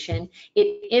saturation.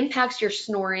 It impacts your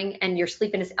snoring and your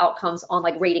sleepiness outcomes on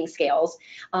like rating scales.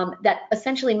 That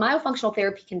essentially myofunctional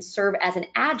therapy can serve as an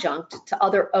adjunct to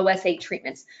other OSA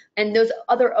treatments. And those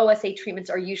other OSA treatments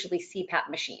are usually CPAP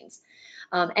machines.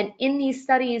 And in these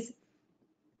studies,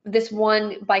 this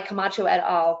one by Camacho et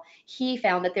al., he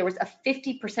found that there was a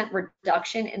 50%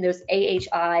 reduction in those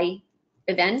AHI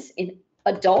events in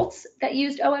adults that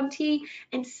used OMT,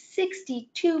 and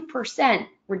 62%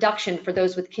 reduction for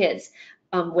those with kids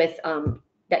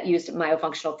that used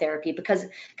myofunctional therapy. Because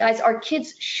guys, our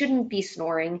kids shouldn't be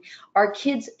snoring. Our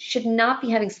kids should not be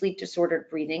having sleep disordered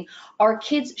breathing. Our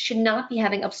kids should not be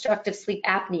having obstructive sleep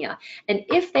apnea. And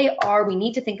if they are, we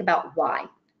need to think about why.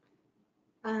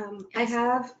 I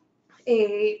have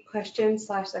a question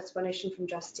 / explanation from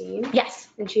Justine. Yes.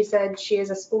 And she said she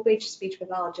is a school-based speech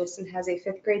pathologist and has a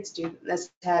 5th grade student that's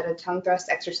had a tongue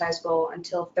thrust exercise goal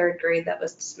until 3rd grade that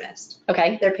was dismissed.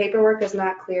 Okay. Their paperwork is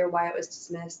not clear why it was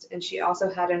dismissed, and she also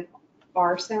had an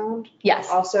R sound. Yes.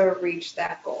 Also reached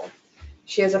that goal.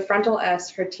 She has a frontal S,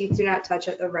 her teeth do not touch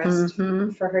at the rest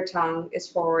for her tongue is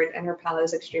forward, and her palate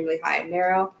is extremely high and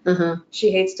narrow.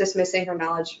 She hates dismissing her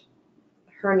knowledge.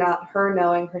 Her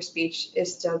knowing her speech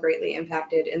is still greatly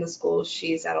impacted in the school.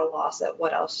 She's at a loss at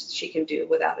what else she can do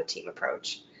without a team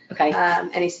approach. Okay.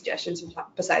 Any suggestions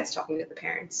besides talking to the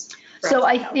parents? So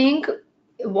I think,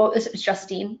 what was it,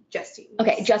 Justine? Justine.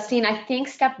 Okay, Justine, I think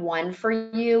step one for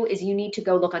you is you need to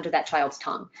go look under that child's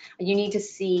tongue. You need to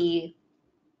see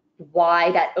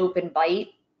why that open bite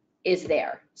is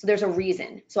there. So there's a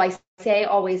reason. So I say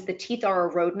always the teeth are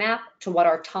a roadmap to what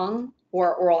our tongue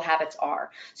or oral habits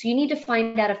are. So you need to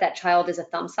find out if that child is a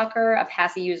thumb sucker, a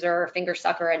passy user, a finger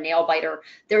sucker, a nail biter.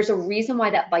 There's a reason why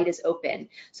that bite is open.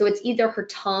 So it's either her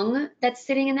tongue that's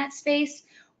sitting in that space,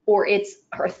 or it's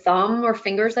her thumb or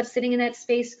fingers that's sitting in that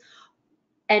space,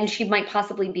 and she might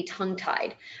possibly be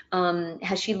tongue-tied.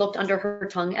 Has she looked under her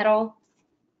tongue at all?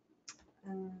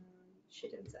 She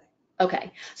didn't say.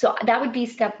 Okay, so that would be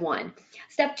step one.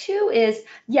 Step two is,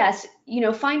 yes,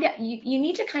 find out, you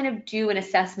need to kind of do an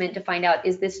assessment to find out,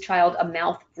 is this child a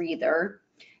mouth breather?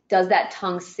 does that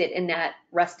tongue sit in that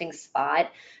resting spot?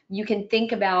 You can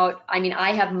think about, I mean,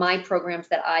 I have my programs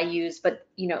that I use, but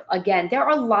you know, again, there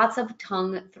are lots of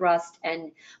tongue thrust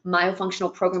and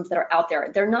myofunctional programs that are out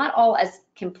there. They're not all as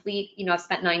complete. You know, I've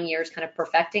spent 9 years kind of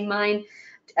perfecting mine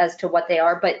as to what they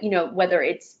are, but you know, whether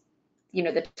it's, you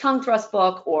know, the tongue thrust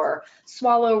book or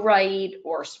Swallow Right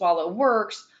or Swallow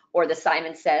Works or the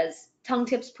Simon Says tongue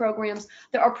tips programs,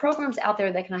 there are programs out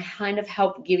there that can kind of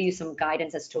help give you some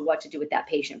guidance as to what to do with that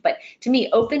patient. But to me,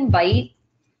 open bite,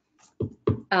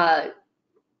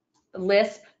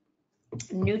 lisp,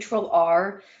 neutral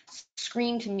R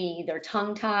scream to me their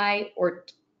tongue tie or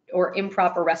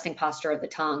improper resting posture of the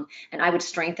tongue. And I would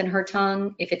strengthen her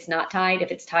tongue if it's not tied.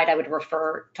 If it's tied, I would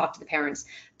talk to the parents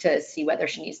to see whether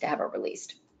she needs to have it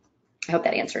released. I hope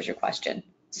that answers your question.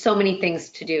 So many things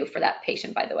to do for that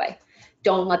patient, by the way.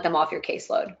 Don't let them off your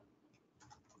caseload.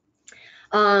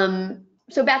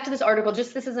 So back to this article,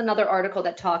 this is another article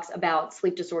that talks about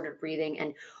sleep disordered breathing.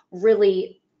 And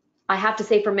really, I have to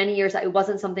say for many years, it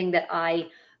wasn't something that I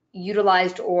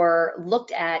utilized or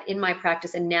looked at in my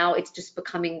practice. And now it's just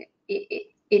becoming,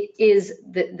 it is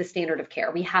the standard of care.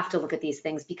 We have to look at these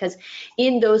things because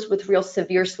in those with real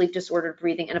severe sleep disordered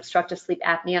breathing and obstructive sleep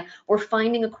apnea, we're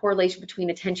finding a correlation between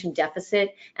attention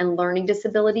deficit and learning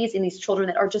disabilities in these children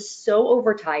that are just so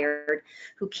overtired,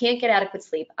 who can't get adequate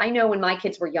sleep. I know when my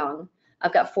kids were young,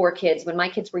 I've got 4 kids. When my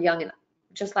kids were young, and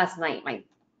just last night, my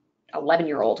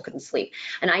 11-year-old couldn't sleep.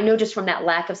 And I know just from that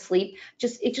lack of sleep,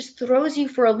 it just throws you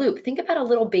for a loop. Think about a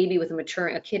little baby with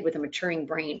a kid with a maturing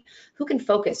brain, who can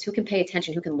focus, who can pay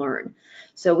attention, who can learn.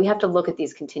 So we have to look at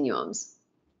these continuums.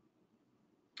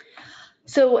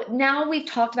 So now we've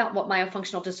talked about what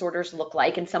myofunctional disorders look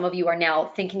like, and some of you are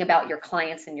now thinking about your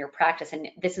clients and your practice, and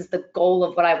this is the goal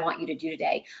of what I want you to do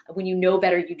today. When you know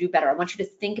better, you do better. I want you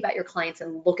to think about your clients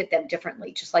and look at them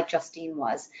differently, just like Justine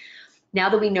was. Now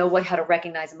that we know how to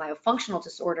recognize a myofunctional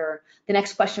disorder, the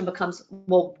next question becomes,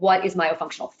 well, what is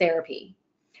myofunctional therapy?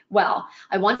 Well,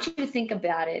 I want you to think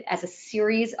about it as a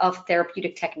series of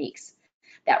therapeutic techniques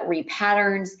that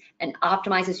repatterns and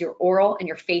optimizes your oral and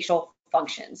your facial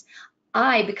functions.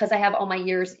 Because I have all my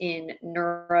years in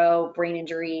neuro, brain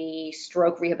injury,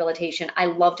 stroke rehabilitation, I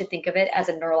love to think of it as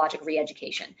a neurologic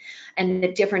re-education. And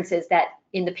the difference is that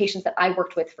in the patients that I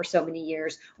worked with for so many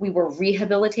years, we were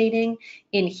rehabilitating.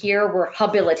 In here, we're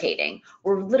habilitating.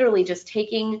 We're literally just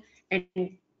taking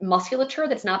musculature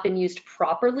that's not been used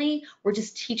properly. We're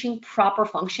just teaching proper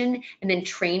function and then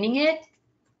training it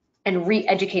and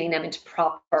re-educating them into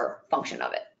proper function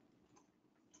of it.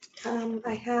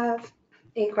 I have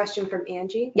a question from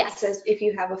Angie. Yes. It says, if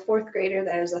you have a 4th grader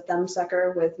that is a thumb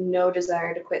sucker with no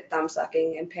desire to quit thumb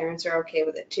sucking and parents are okay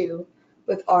with it too,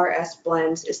 with RS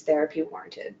blends, is therapy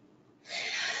warranted?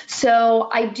 So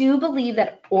I do believe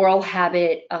that oral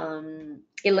habit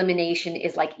elimination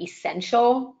is like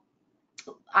essential.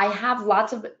 I have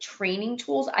lots of training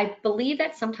tools. I believe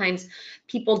that sometimes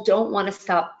people don't want to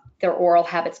stop their oral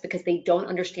habits because they don't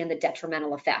understand the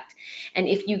detrimental effect. And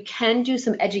if you can do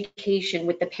some education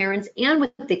with the parents and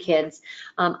with the kids,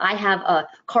 I have a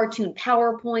cartoon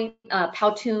PowerPoint,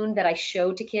 Powtoon that I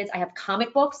show to kids. I have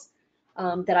comic books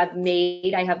that I've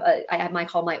made. I have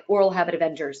called my Oral Habit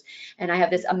Avengers, and I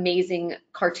have this amazing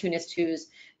cartoonist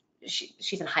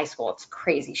she's in high school. It's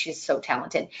crazy. She's so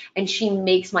talented. And she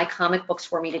makes my comic books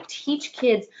for me to teach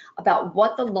kids about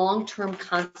what the long-term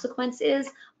consequence is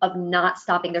of not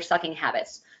stopping their sucking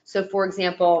habits. So for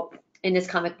example, in this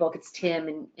comic book, it's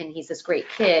Tim, and he's this great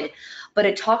kid, but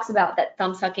it talks about that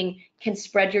thumb sucking can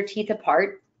spread your teeth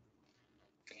apart.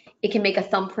 It can make a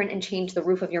thumbprint and change the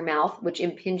roof of your mouth, which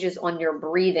impinges on your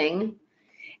breathing.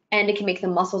 And it can make the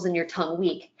muscles in your tongue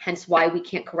weak, hence why we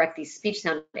can't correct these speech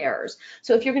sound errors.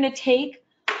 So if you're going to take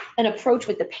an approach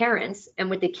with the parents and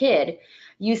with the kid,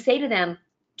 you say to them,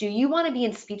 do you want to be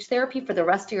in speech therapy for the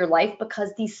rest of your life?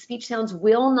 Because these speech sounds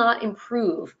will not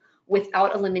improve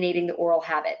without eliminating the oral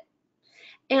habit.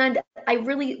 And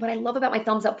what I love about my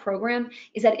Thumbs Up program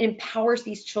is that it empowers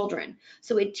these children.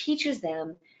 So it teaches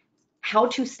them how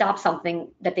to stop something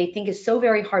that they think is so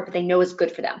very hard, but they know is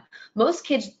good for them. Most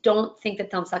kids don't think that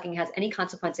thumb sucking has any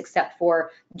consequence except for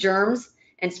germs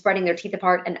and spreading their teeth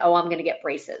apart and, oh, I'm gonna get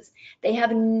braces. They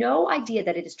have no idea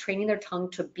that it is training their tongue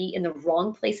to be in the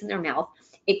wrong place in their mouth.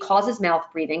 It causes mouth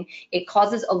breathing. It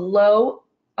causes a low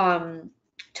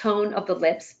tone of the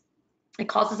lips. It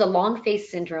causes a long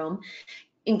face syndrome,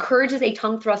 encourages a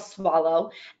tongue thrust swallow,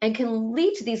 and can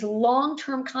lead to these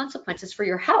long-term consequences for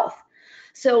your health.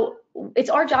 So it's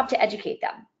our job to educate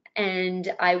them.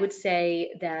 And I would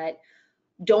say that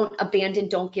don't abandon,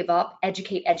 don't give up,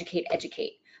 educate, educate,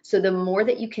 educate. So the more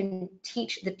that you can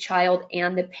teach the child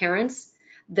and the parents,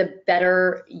 the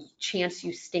better chance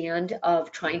you stand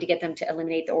of trying to get them to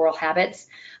eliminate the oral habits.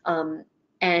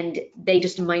 And they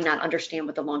just might not understand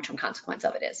what the long-term consequence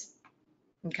of it is.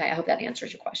 Okay, I hope that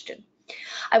answers your question.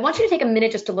 I want you to take a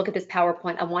minute just to look at this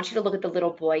PowerPoint. I want you to look at the little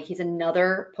boy. He's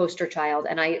another poster child,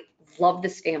 and I love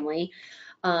this family.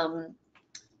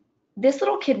 This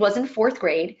little kid was in 4th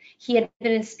grade. He had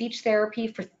been in speech therapy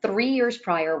for 3 years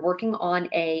prior, working on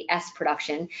a S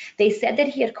production. They said that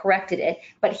he had corrected it,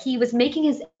 but he was making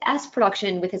his S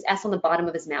production with his S on the bottom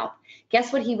of his mouth.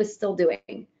 Guess what he was still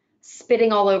doing?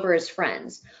 Spitting all over his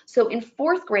friends. So in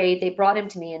 4th grade, they brought him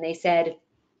to me and they said,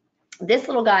 this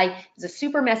little guy is a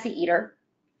super messy eater,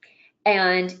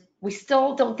 and we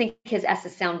still don't think his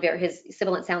S's his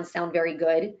sibilant sounds sound very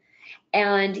good.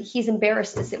 And he's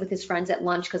embarrassed to sit with his friends at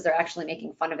lunch because they're actually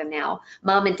making fun of him now.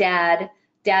 Mom and dad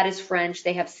is French.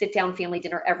 They have sit-down family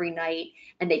dinner every night,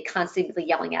 and they constantly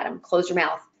yelling at him, close your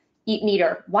mouth, eat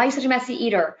meter. Why are you such a messy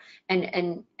eater?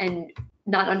 And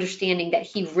not understanding that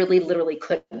he really literally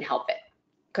couldn't help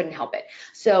it.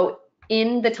 So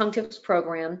in the Tongue Tips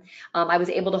program, I was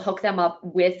able to hook them up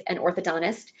with an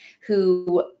orthodontist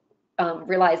who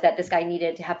realized that this guy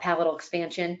needed to have palatal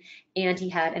expansion, and he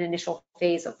had an initial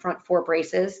phase of front 4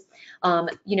 braces.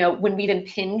 You know, when we've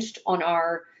impinged on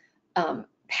our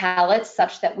palates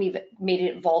such that we've made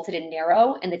it vaulted and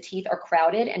narrow and the teeth are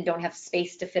crowded and don't have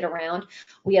space to fit around,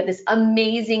 we have this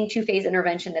amazing 2-phase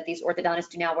intervention that these orthodontists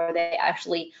do now where they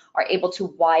actually are able to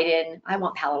widen, I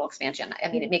want palatal expansion. I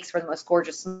mean, it makes for the most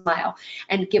gorgeous smile,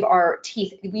 and give our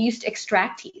teeth, we used to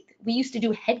extract teeth. We used to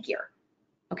do headgear.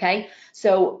 Okay,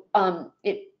 so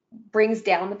it brings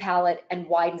down the palate and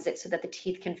widens it so that the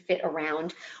teeth can fit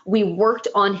around. We worked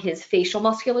on his facial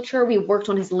musculature, we worked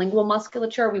on his lingual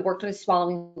musculature, we worked on his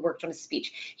swallowing, we worked on his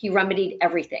speech. He remedied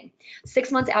everything.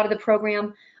 6 months out of the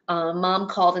program, mom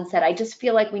called and said, I just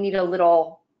feel like we need a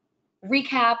little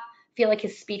recap, feel like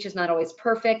his speech is not always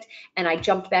perfect, and I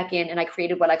jumped back in and I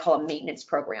created what I call a maintenance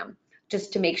program,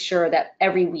 just to make sure that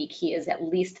every week he is at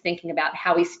least thinking about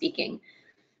how he's speaking,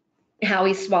 how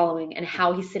he's swallowing, and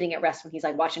how he's sitting at rest when he's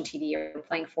like watching TV or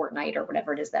playing Fortnite or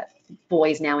whatever it is that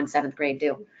boys now in 7th grade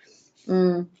do.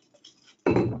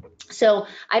 So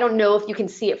I don't know if you can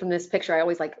see it from this picture. I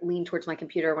always like lean towards my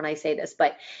computer when I say this,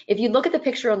 but if you look at the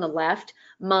picture on the left,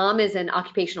 mom is an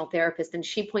occupational therapist, and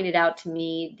she pointed out to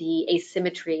me the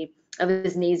asymmetry of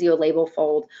his nasolabial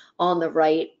fold on the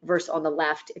right versus on the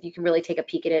left. If you can really take a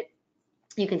peek at it,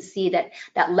 you can see that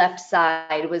that left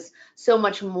side was so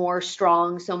much more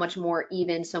strong, so much more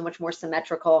even, so much more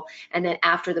symmetrical. And then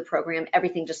after the program,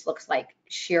 everything just looks like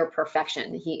sheer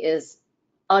perfection. He is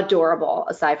adorable,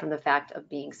 aside from the fact of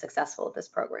being successful at this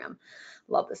program.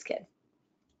 Love this kid.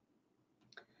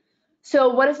 So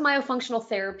what does myofunctional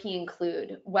therapy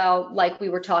include? Well, like we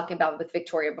were talking about with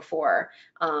Victoria before,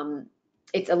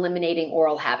 it's eliminating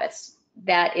oral habits.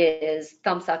 That is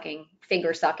thumb sucking,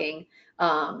 finger sucking,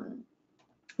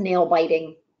 nail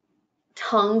biting,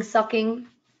 tongue sucking,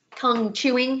 tongue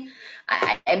chewing.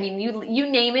 I mean, you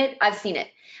name it, I've seen it.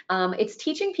 It's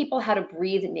teaching people how to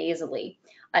breathe nasally.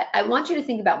 I want you to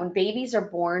think about when babies are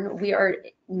born, we are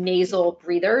nasal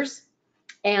breathers,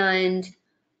 and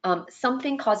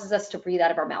something causes us to breathe out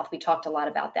of our mouth. We talked a lot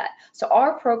about that. So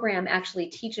our program actually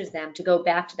teaches them to go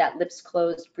back to that lips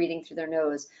closed, breathing through their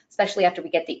nose, especially after we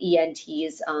get the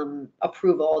ENT's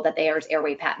approval that there's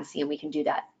airway patency, and we can do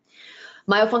that.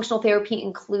 Myofunctional therapy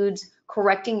includes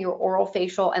correcting your oral,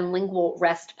 facial, and lingual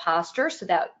rest posture, so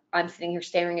that I'm sitting here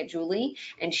staring at Julie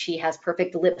and she has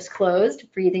perfect lips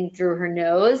closed, breathing through her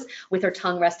nose with her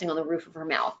tongue resting on the roof of her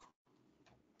mouth.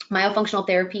 Myofunctional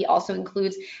therapy also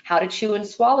includes how to chew and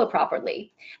swallow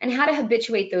properly and how to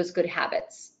habituate those good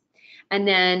habits. And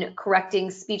then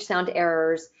correcting speech sound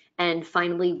errors, and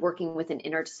finally working with an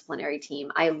interdisciplinary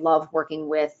team. I love working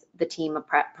with the team of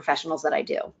professionals that I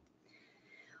do.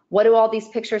 What do all these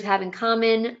pictures have in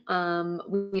common?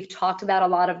 We've talked about a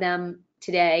lot of them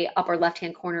today. Upper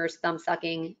left-hand corner is thumb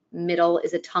sucking. Middle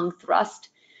is a tongue thrust.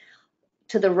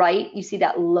 To the right, you see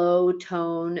that low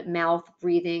tone, mouth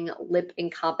breathing, lip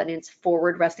incompetence,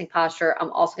 forward resting posture.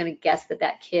 I'm also going to guess that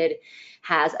that kid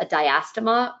has a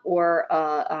diastema, or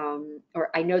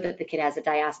I know that the kid has a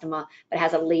diastema, but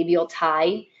has a labial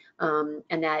tie,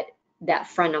 and that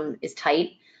frenum is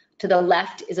tight. To the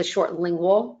left is a short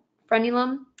lingual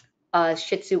frenulum.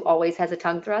 Shih Tzu always has a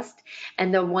tongue thrust.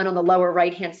 And the one on the lower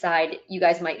right-hand side, you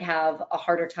guys might have a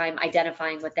harder time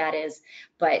identifying what that is,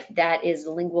 but that is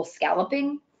lingual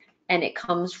scalloping, and it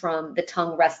comes from the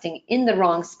tongue resting in the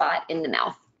wrong spot in the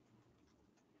mouth.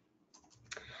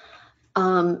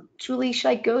 Julie, should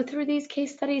I go through these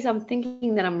case studies? I'm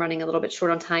thinking that I'm running a little bit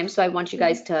short on time, so I want you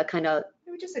guys to kind of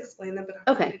just explain them,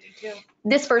 but Okay. do too.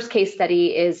 This first case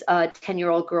study is a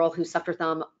 10-year-old girl who sucked her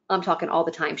thumb. I'm talking all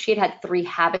the time. She had 3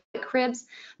 habit cribs.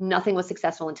 Nothing was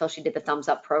successful until she did the thumbs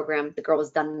up program. The girl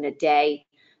was done in a day.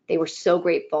 They were so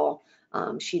grateful.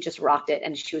 She just rocked it,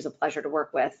 and she was a pleasure to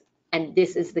work with. And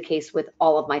this is the case with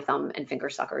all of my thumb and finger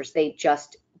suckers. They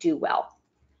just do well.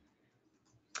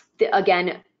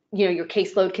 Again, you know, your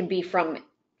caseload can be from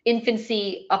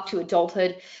infancy up to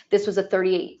adulthood. This was a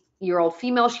 38-year-old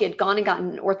female. She had gone and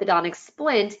gotten an orthodontic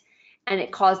splint, and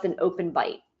it caused an open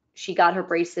bite. She got her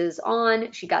braces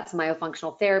on, she got some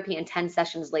myofunctional therapy, and 10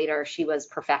 sessions later, she was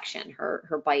perfection.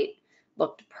 Her bite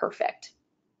looked perfect.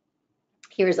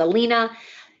 Here's Alina.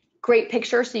 Great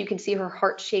picture, so you can see her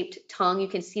heart-shaped tongue. You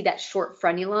can see that short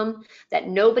frenulum that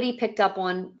nobody picked up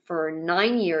on for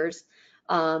 9 years.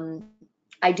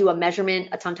 I do a measurement,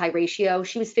 a tongue tie ratio.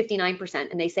 She was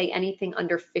 59%, and they say anything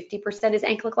under 50% is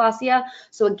ankyloglossia.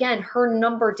 So again, her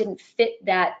number didn't fit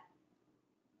that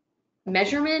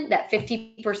measurement, that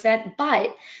 50%,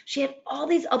 but she had all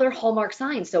these other hallmark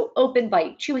signs. So open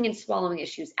bite, chewing and swallowing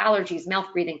issues, allergies, mouth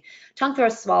breathing, tongue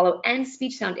thrust, swallow, and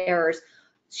speech sound errors.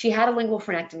 She had a lingual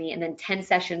frenectomy and then 10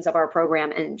 sessions of our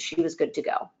program, and she was good to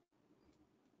go.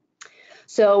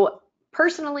 So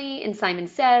personally, in Simon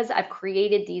Says, I've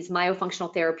created these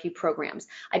myofunctional therapy programs.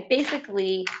 I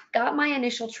basically got my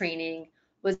initial training,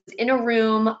 was in a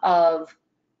room of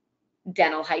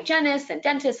dental hygienists and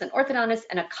dentists and orthodontists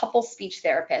and a couple speech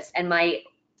therapists. And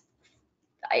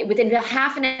within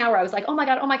half an hour, I was like, oh my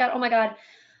God, oh my God, oh my God,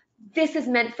 this is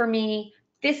meant for me.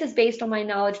 This is based on my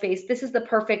knowledge base. This is the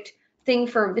perfect thing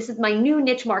this is my new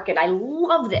niche market. I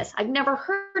love this. I've never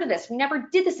heard of this. We never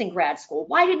did this in grad school.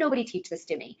 Why did nobody teach this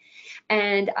to me?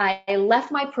 And I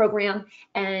left my program,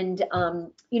 and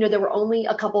you know, there were only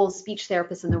a couple of speech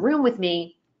therapists in the room with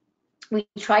me. We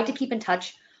tried to keep in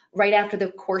touch right after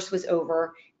the course was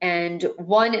over, and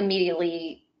one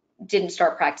immediately didn't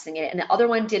start practicing it, and the other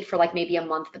one did for like maybe a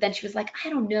month, but then she was like, I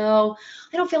don't know,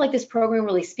 I don't feel like this program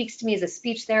really speaks to me as a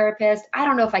speech therapist. I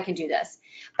don't know if I can do this.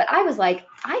 But I was like,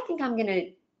 I think I'm gonna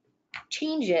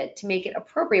change it to make it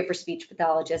appropriate for speech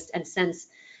pathologists, and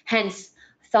hence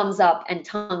Thumbs Up and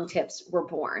Tongue Tips were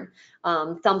born.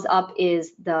 Thumbs Up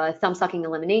is the thumb sucking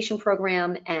elimination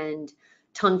program, and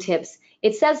Tongue Tips,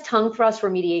 it says tongue thrust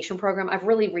remediation program. I've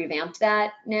really revamped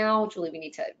that now. Julie, we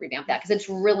need to revamp that because it's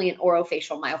really an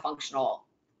orofacial myofunctional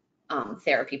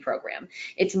therapy program.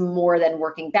 It's more than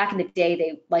working. Back in the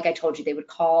day, like I told you, they would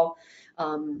call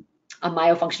a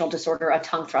myofunctional disorder a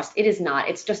tongue thrust. It is not.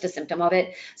 It's just a symptom of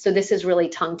it. So this is really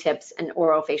Tongue Tips and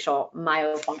orofacial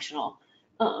myofunctional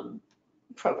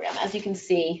program. As you can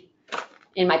see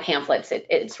in my pamphlets,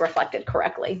 it's reflected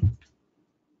correctly.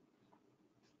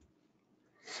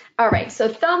 All right, so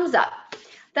Thumbs Up.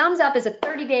 Thumbs Up is a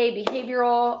 30-day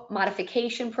behavioral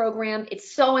modification program.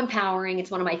 It's so empowering. It's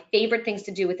one of my favorite things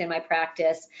to do within my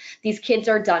practice. These kids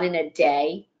are done in a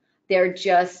day. They're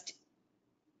just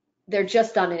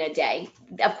done in a day.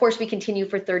 Of course, we continue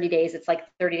for 30 days. It's like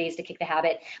 30 days to kick the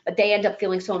habit, but they end up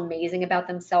feeling so amazing about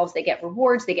themselves. They get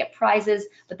rewards, they get prizes,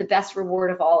 but the best reward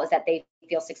of all is that they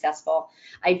feel successful.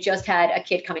 I just had a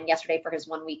kid come in yesterday for his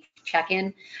 1-week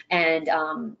check-in, and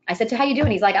I said, so how you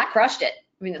doing? He's like, I crushed it.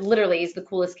 I mean, literally, he's the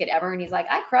coolest kid ever, and he's like,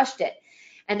 I crushed it.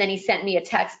 And then he sent me a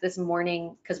text this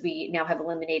morning because we now have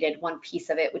eliminated one piece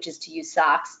of it, which is to use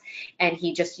socks, and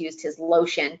he just used his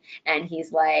lotion, and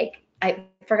he's like, I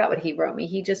forgot what he wrote me.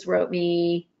 He just wrote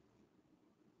me,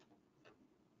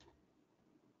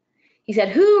 he said,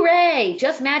 hooray,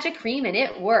 just magic cream and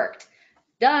it worked.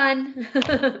 Done.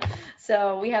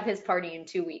 So we have his party in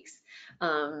 2 weeks.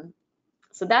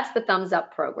 So that's the Thumbs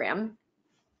Up program.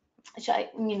 I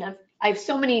have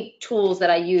so many tools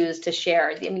that I use to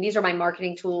share. I mean, these are my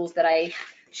marketing tools that I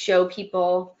show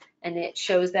people, and it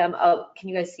shows them, can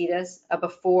you guys see this? A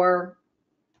before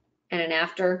and an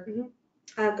after. Mm-hmm.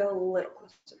 I'll go a little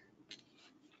closer.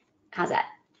 How's that?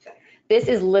 Okay. This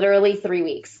is literally 3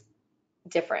 weeks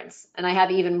difference. And I have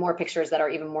even more pictures that are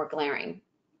even more glaring.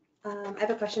 I have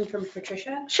a question from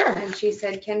Patricia. Sure. And she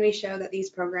said, can we show that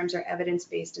these programs are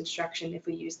evidence-based instruction if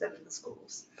we use them in the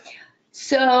schools?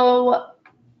 So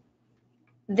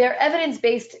they're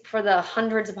evidence-based for the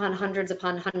hundreds upon hundreds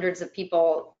upon hundreds of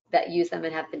people that use them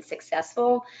and have been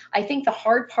successful. I think the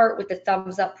hard part with the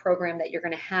Thumbs Up program that you're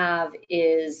going to have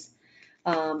is,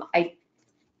 I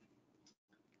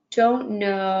don't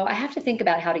know. I have to think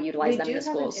about how to utilize them in the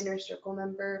schools. We do have an inner circle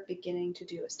member beginning to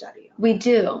do a study on We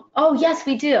do. Oh, yes,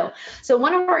 we do. So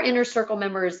one of our inner circle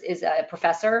members is a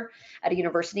professor at a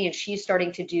university, and she's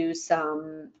starting to do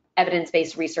some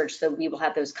evidence-based research, so we will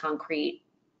have those concrete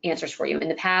answers for you. In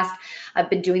the past, I've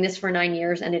been doing this for 9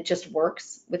 years and it just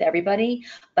works with everybody.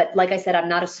 But like I said, I'm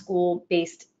not a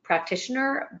school-based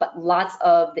practitioner, but lots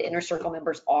of the inner circle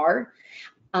members are.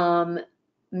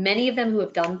 Many of them who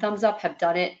have done thumbs up have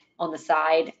done it on the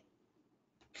side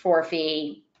for a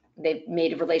fee. They've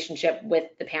made a relationship with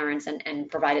the parents and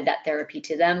provided that therapy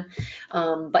to them.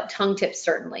 But tongue tips,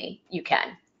 certainly you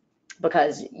can,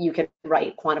 because you can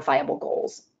write quantifiable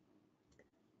goals.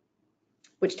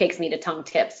 Which takes me to tongue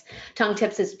tips. Tongue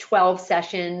tips is 12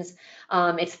 sessions.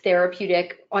 It's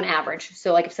therapeutic on average.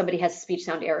 So like if somebody has speech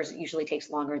sound errors, it usually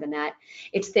takes longer than that.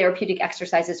 It's therapeutic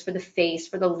exercises for the face,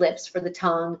 for the lips, for the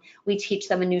tongue. We teach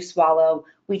them a new swallow.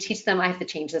 We teach them, I have to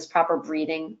change this, proper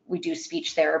breathing. We do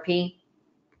speech therapy.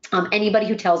 Anybody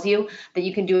who tells you that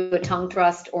you can do a tongue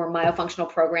thrust or myofunctional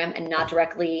program and not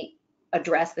directly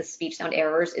address the speech sound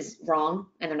errors is wrong,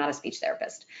 and they're not a speech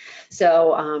therapist.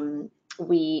 So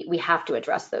we have to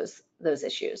address those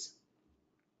issues.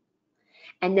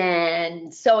 And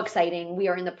then, so exciting, we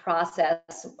are in the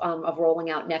process of rolling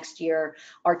out next year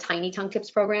our Tiny Tongue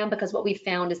Tips program, because what we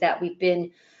found is that we've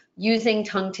been using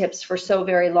tongue tips for so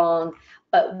very long,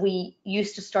 but we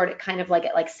used to start it kind of like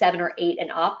at like 7 or 8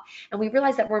 and up. And we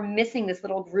realized that we're missing this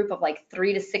little group of like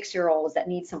 3 to 6-year-olds that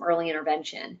need some early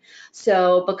intervention.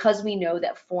 So because we know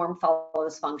that form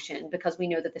follows function, because we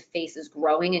know that the face is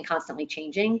growing and constantly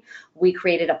changing, we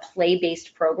created a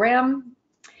play-based program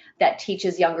that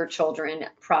teaches younger children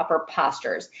proper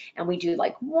postures. And we do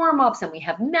like warm-ups, and we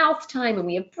have mouth time, and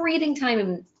we have breathing time,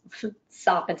 and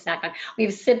stop and snack time. We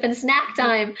have sip and snack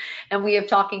time, and we have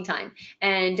talking time.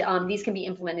 And these can be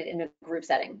implemented in a group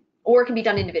setting, or it can be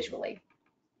done individually.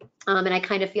 And I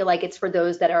kind of feel like it's for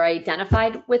those that are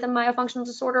identified with a myofunctional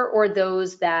disorder or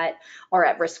those that are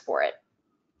at risk for it.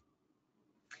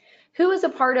 Who is a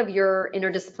part of your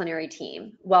interdisciplinary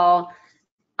team? Well,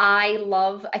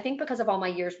 I think because of all my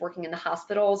years working in the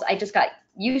hospitals, I just got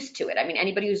used to it. I mean,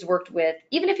 anybody who's worked with,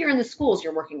 even if you're in the schools,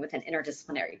 you're working with an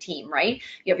interdisciplinary team, right?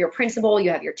 You have your principal, you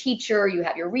have your teacher, you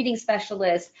have your reading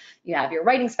specialist, you have your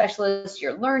writing specialist,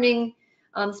 your learning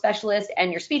specialist,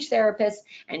 and your speech therapist,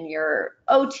 and your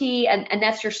OT, and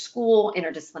that's your school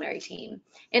interdisciplinary team.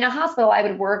 In a hospital, I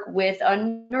would work with a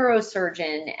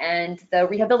neurosurgeon and the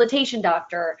rehabilitation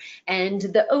doctor and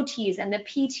the OTs and the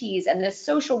PTs and the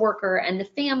social worker and the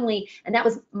family, and that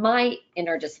was my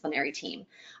interdisciplinary team.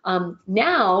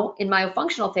 Now, in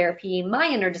myofunctional therapy, my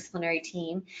interdisciplinary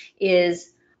team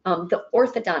is the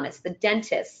orthodontist, the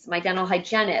dentist, my dental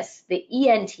hygienist, the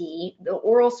ENT, the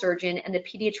oral surgeon, and the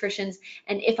pediatricians,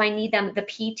 and if I need them, the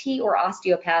PT or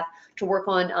osteopath to work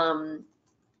on,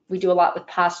 we do a lot with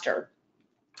posture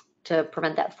to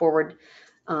prevent that forward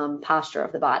posture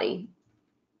of the body.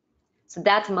 So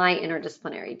that's my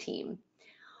interdisciplinary team.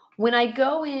 When I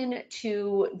go in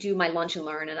to do my lunch and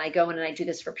learn, and I go in and I do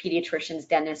this for pediatricians,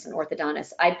 dentists, and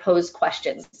orthodontists, I pose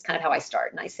questions. It's kind of how I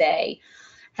start, and I say,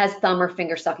 has thumb or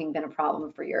finger sucking been a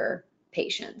problem for your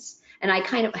patients? And I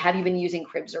kind of, have you been using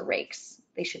cribs or rakes?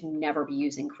 They should never be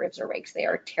using cribs or rakes. They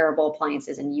are terrible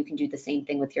appliances, and you can do the same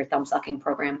thing with your thumb sucking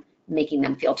program, making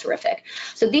them feel terrific.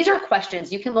 So these are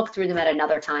questions. You can look through them at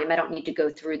another time. I don't need to go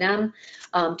through them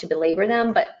to belabor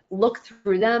them, but look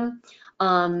through them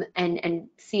and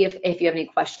see if you have any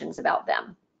questions about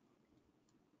them.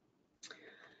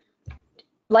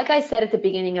 Like I said at the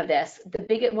beginning of this,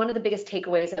 one of the biggest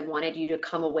takeaways I wanted you to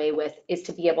come away with is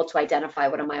to be able to identify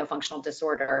what a myofunctional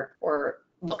disorder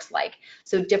looks like.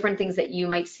 So different things that you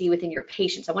might see within your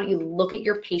patients. I want you to look at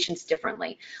your patients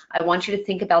differently. I want you to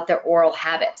think about their oral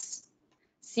habits.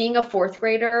 Seeing a 4th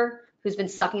grader who's been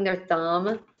sucking their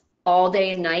thumb all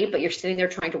day and night, but you're sitting there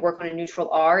trying to work on a neutral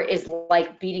R is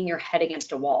like beating your head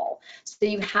against a wall. So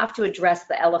you have to address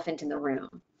the elephant in the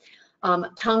room.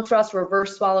 Tongue thrust,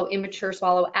 reverse swallow, immature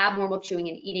swallow, abnormal chewing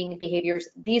and eating behaviors.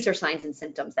 These are signs and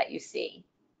symptoms that you see.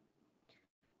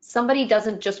 Somebody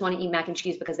doesn't just want to eat mac and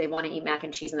cheese because they want to eat mac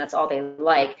and cheese and that's all they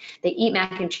like. They eat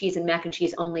mac and cheese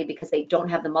only because they don't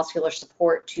have the muscular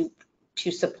support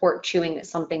to support chewing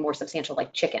something more substantial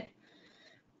like chicken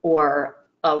or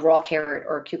a raw carrot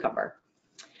or a cucumber.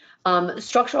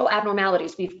 Structural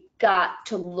abnormalities, we've got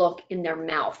to look in their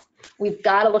mouth. We've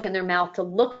got to look in their mouth to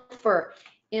look for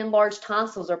enlarged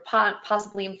tonsils or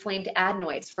possibly inflamed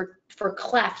adenoids, for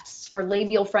clefts, for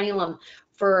labial frenulum,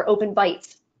 for open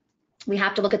bites. We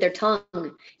have to look at their tongue.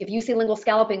 If you see lingual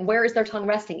scalloping, where is their tongue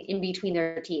resting? In between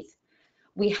their teeth.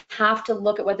 We have to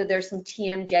look at whether there's some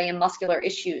TMJ and muscular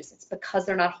issues. It's because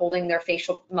they're not holding their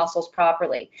facial muscles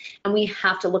properly. And we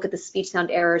have to look at the speech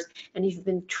sound errors. And if you've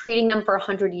been treating them for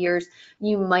 100 years,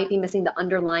 you might be missing the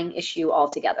underlying issue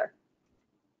altogether.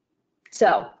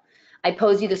 So I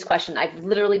pose you this question. I've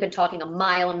literally been talking a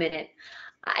mile a minute.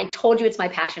 I told you it's my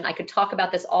passion. I could talk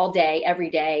about this all day, every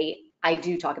day. I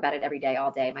do talk about it every day, all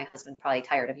day. My husband's probably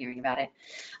tired of hearing about it.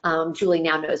 Julie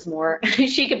now knows more.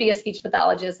 She could be a speech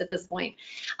pathologist at this point.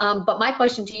 But my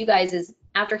question to you guys is,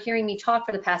 after hearing me talk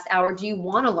for the past hour, do you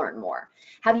want to learn more?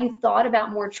 Have you thought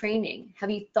about more training?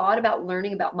 Have you thought about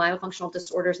learning about myofunctional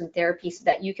disorders and therapy so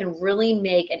that you can really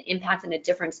make an impact and a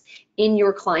difference in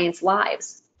your clients'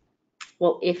 lives?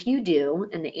 Well, if you do,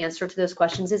 and the answer to those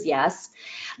questions is yes,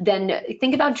 then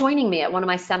think about joining me at one of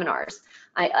my seminars.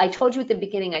 I told you at the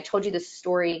beginning, I told you this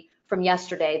story from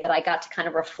yesterday that I got to kind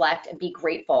of reflect and be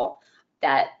grateful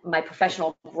that my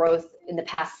professional growth in the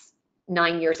past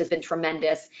 9 years has been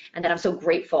tremendous, and that I'm so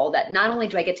grateful that not only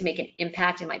do I get to make an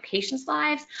impact in my patients'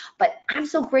 lives, but I'm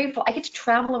so grateful I get to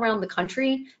travel around the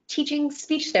country teaching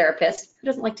speech therapists. Who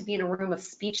doesn't like to be in a room of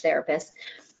speech therapists?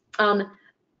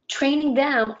 Training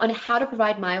them on how to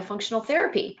provide myofunctional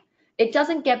therapy. It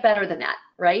doesn't get better than that,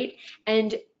 right?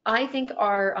 And I think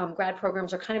our grad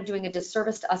programs are kind of doing a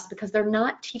disservice to us because they're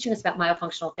not teaching us about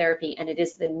myofunctional therapy, and it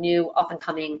is the new up and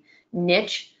coming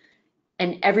niche,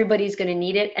 and everybody's going to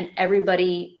need it, and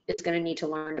everybody is going to need to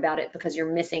learn about it because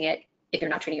you're missing it if you're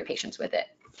not treating your patients with it.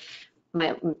 Am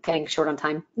I getting short on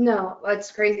time? No,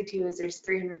 what's crazy too is there's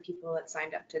 300 people that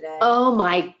signed up today. Oh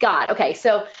my God. Okay,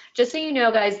 so just so you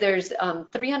know, guys, there's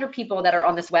 300 people that are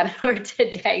on this webinar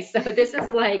today. So this is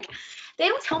like, they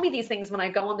don't tell me these things when I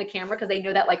go on the camera because they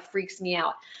know that like freaks me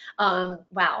out.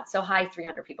 Wow, so hi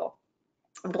 300 people.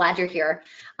 I'm glad you're here.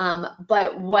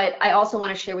 But what I also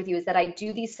want to share with you is that I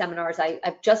do these seminars.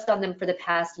 I've just done them for the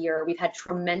past year. We've had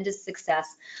tremendous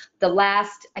success. The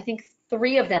last, I think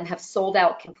 3 of them have sold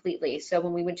out completely. So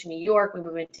when we went to New York, when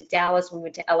we went to Dallas, when we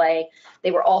went to LA,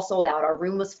 they were all sold out. Our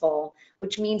room was full,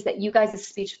 which means that you guys as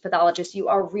speech pathologists, you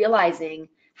are realizing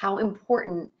how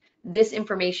important this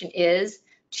information is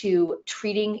to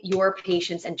treating your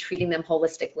patients and treating them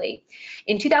holistically.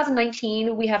 In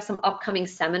 2019, we have some upcoming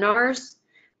seminars.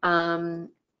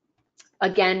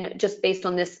 Again, just based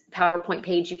on this PowerPoint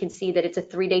page, you can see that it's a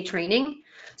 3-day training.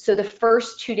 So the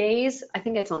first 2 days, I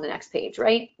think it's on the next page,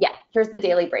 right? Yeah, here's the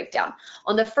daily breakdown.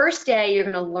 On the first day, you're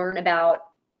gonna learn about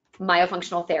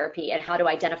myofunctional therapy and how to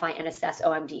identify and assess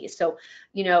OMDs. So,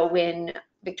 you know, when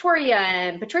Victoria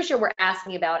and Patricia were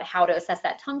asking about how to assess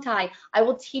that tongue tie, I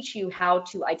will teach you how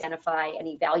to identify and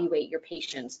evaluate your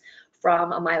patients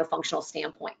from a myofunctional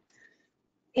standpoint.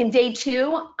 In day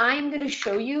 2, I'm going to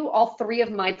show you all 3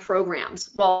 of my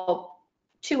programs. Well,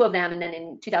 2 of them, and then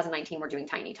in 2019, we're doing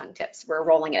tiny tongue tips. We're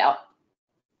rolling it out.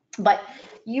 But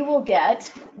you will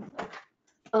get,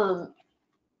 well,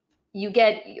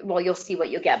 you'll see what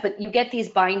you get, but you get these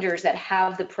binders that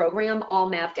have the program all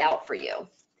mapped out for you,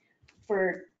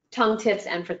 for tongue tips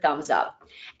and for thumbs up.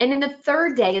 And in the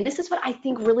 3rd day, and this is what I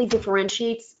think really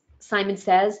differentiates Simon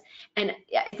Says, and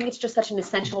I think it's just such an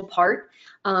essential part.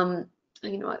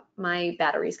 You know what, my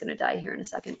battery's gonna die here in a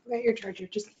second. Get your charger,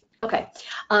 just. Okay,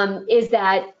 is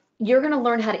that you're gonna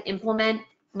learn how to implement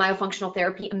myofunctional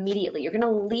therapy immediately. You're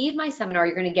gonna leave my seminar,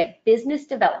 you're gonna get business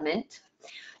development,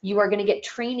 you are gonna get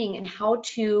training in how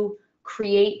to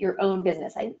create your own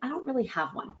business. I don't really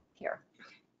have one here.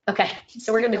 Okay,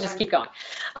 so we're gonna just keep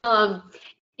going.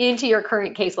 Into your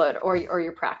current caseload or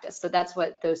your practice. So that's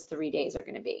what those 3 days are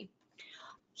gonna be.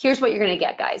 Here's what you're gonna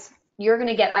get, guys. You're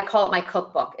gonna get, I call it my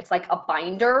cookbook. It's like a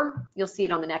binder. You'll see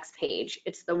it on the next page.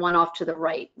 It's the one off to the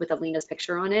right with Alina's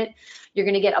picture on it. You're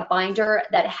gonna get a binder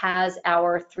that has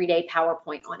our 3-day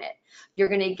PowerPoint on it. You're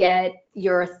gonna get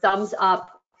your thumbs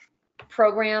up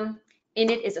program. In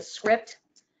it is a script,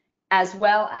 as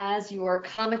well as your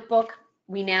comic book.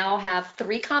 We now have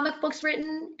 3 comic books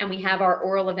written, and we have our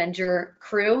Oral Avenger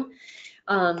crew.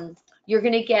 You're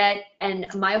gonna get a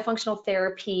myofunctional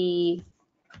therapy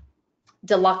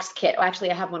deluxe kit. Oh,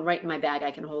 actually, I have one right in my bag. I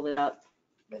can hold it up.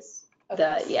 This.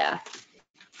 Yeah,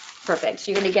 perfect. So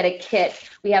you're going to get a kit.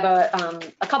 We have a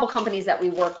couple companies that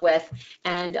we work with,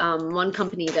 and one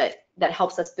company that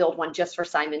helps us build one just for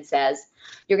Simon Says.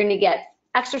 You're going to get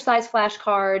exercise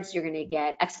flashcards. You're going to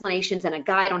get explanations and a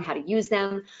guide on how to use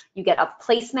them. You get a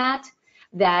placemat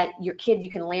that you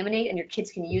can laminate, and your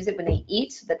kids can use it when they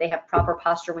eat so that they have proper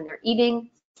posture when they're eating.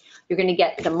 You're going to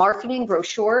get the marketing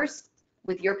brochures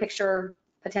with your picture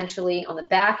potentially on the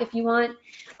back if you want.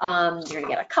 You're gonna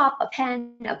get a cup, a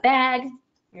pen, a bag.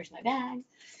 Here's my bag.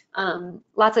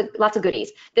 Lots of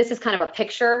goodies. This is kind of a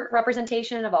picture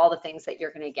representation of all the things that you're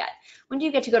gonna get. When do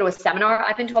you get to go to a seminar?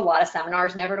 I've been to a lot of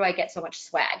seminars, never do I get so much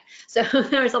swag. So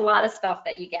there's a lot of stuff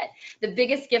that you get. The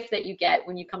biggest gift that you get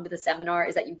when you come to the seminar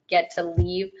is that you get to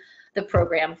leave the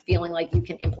program feeling like you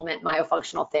can implement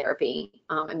myofunctional therapy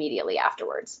immediately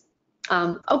afterwards.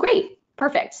 Oh, great.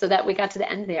 Perfect. So that we got to the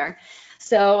end there.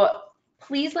 So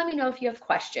please let me know if you have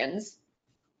questions.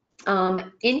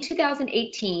 In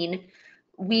 2018,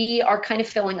 we are kind of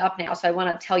filling up now, so I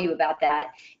want to tell you about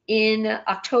that. In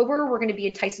October, we're going to be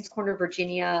in Tyson's Corner,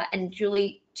 Virginia, and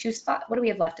Julie, 2 spots. What do we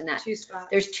have left in that? 2 spots.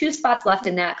 There's 2 spots left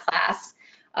in that class.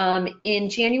 In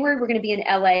January, we're going to be in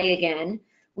LA again.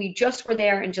 We just were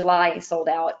there in July, sold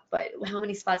out, but how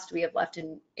many spots do we have left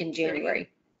in January?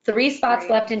 3 spots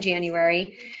left in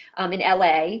January in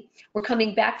LA. We're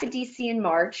coming back to DC in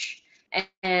March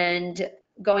and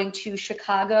going to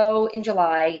Chicago in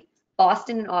July,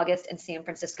 Boston in August, and San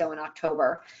Francisco in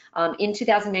October. In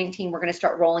 2019, we're going to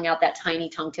start rolling out that Tiny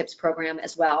Tongue Tips program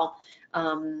as well.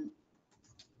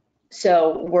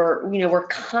 So we're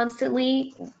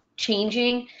constantly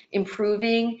changing,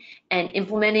 improving, and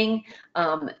implementing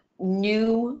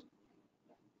new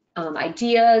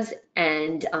ideas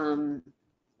and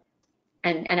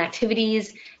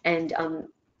activities and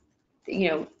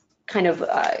kind of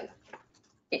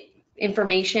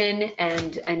information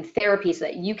and therapy so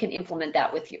that you can implement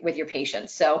that with your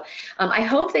patients. So I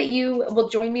hope that you will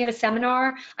join me at a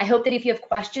seminar. I hope that if you have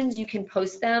questions, you can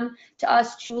post them to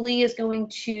us. Julie is going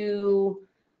to,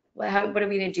 what are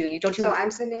we going to do? So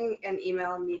I'm sending an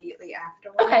email immediately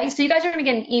afterwards. Okay, so you guys are going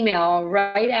to get an email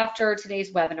right after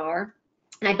today's webinar.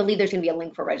 And I believe there's going to be a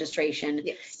link for registration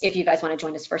if you guys want to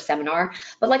join us for a seminar.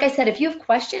 But like I said, if you have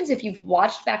questions, if you've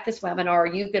watched back this webinar or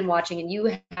you've been watching and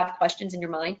you have questions in your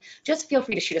mind, just feel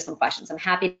free to shoot us some questions. I'm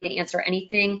happy to answer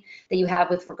anything that you have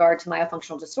with regard to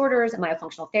myofunctional disorders and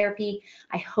myofunctional therapy.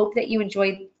 I hope that you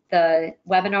enjoyed the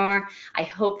webinar. I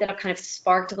hope that I've kind of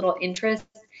sparked a little interest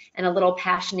and a little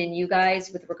passion in you guys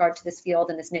with regard to this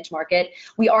field and this niche market.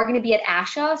 We are going to be at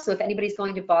ASHA, so if anybody's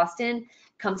going to Boston,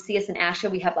 come see us in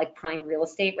ASHA. We have like prime real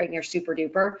estate right near Super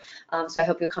Duper. So I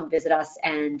hope you'll come visit us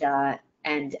and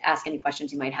ask any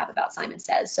questions you might have about Simon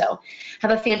Says. So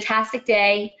have a fantastic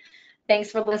day.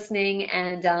 Thanks for listening,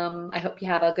 and I hope you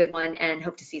have a good one and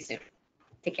hope to see you soon.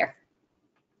 Take care.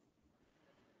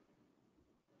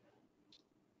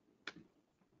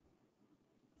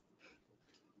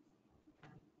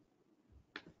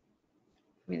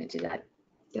 I'm going to do that.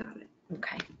 Got it.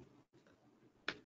 Okay.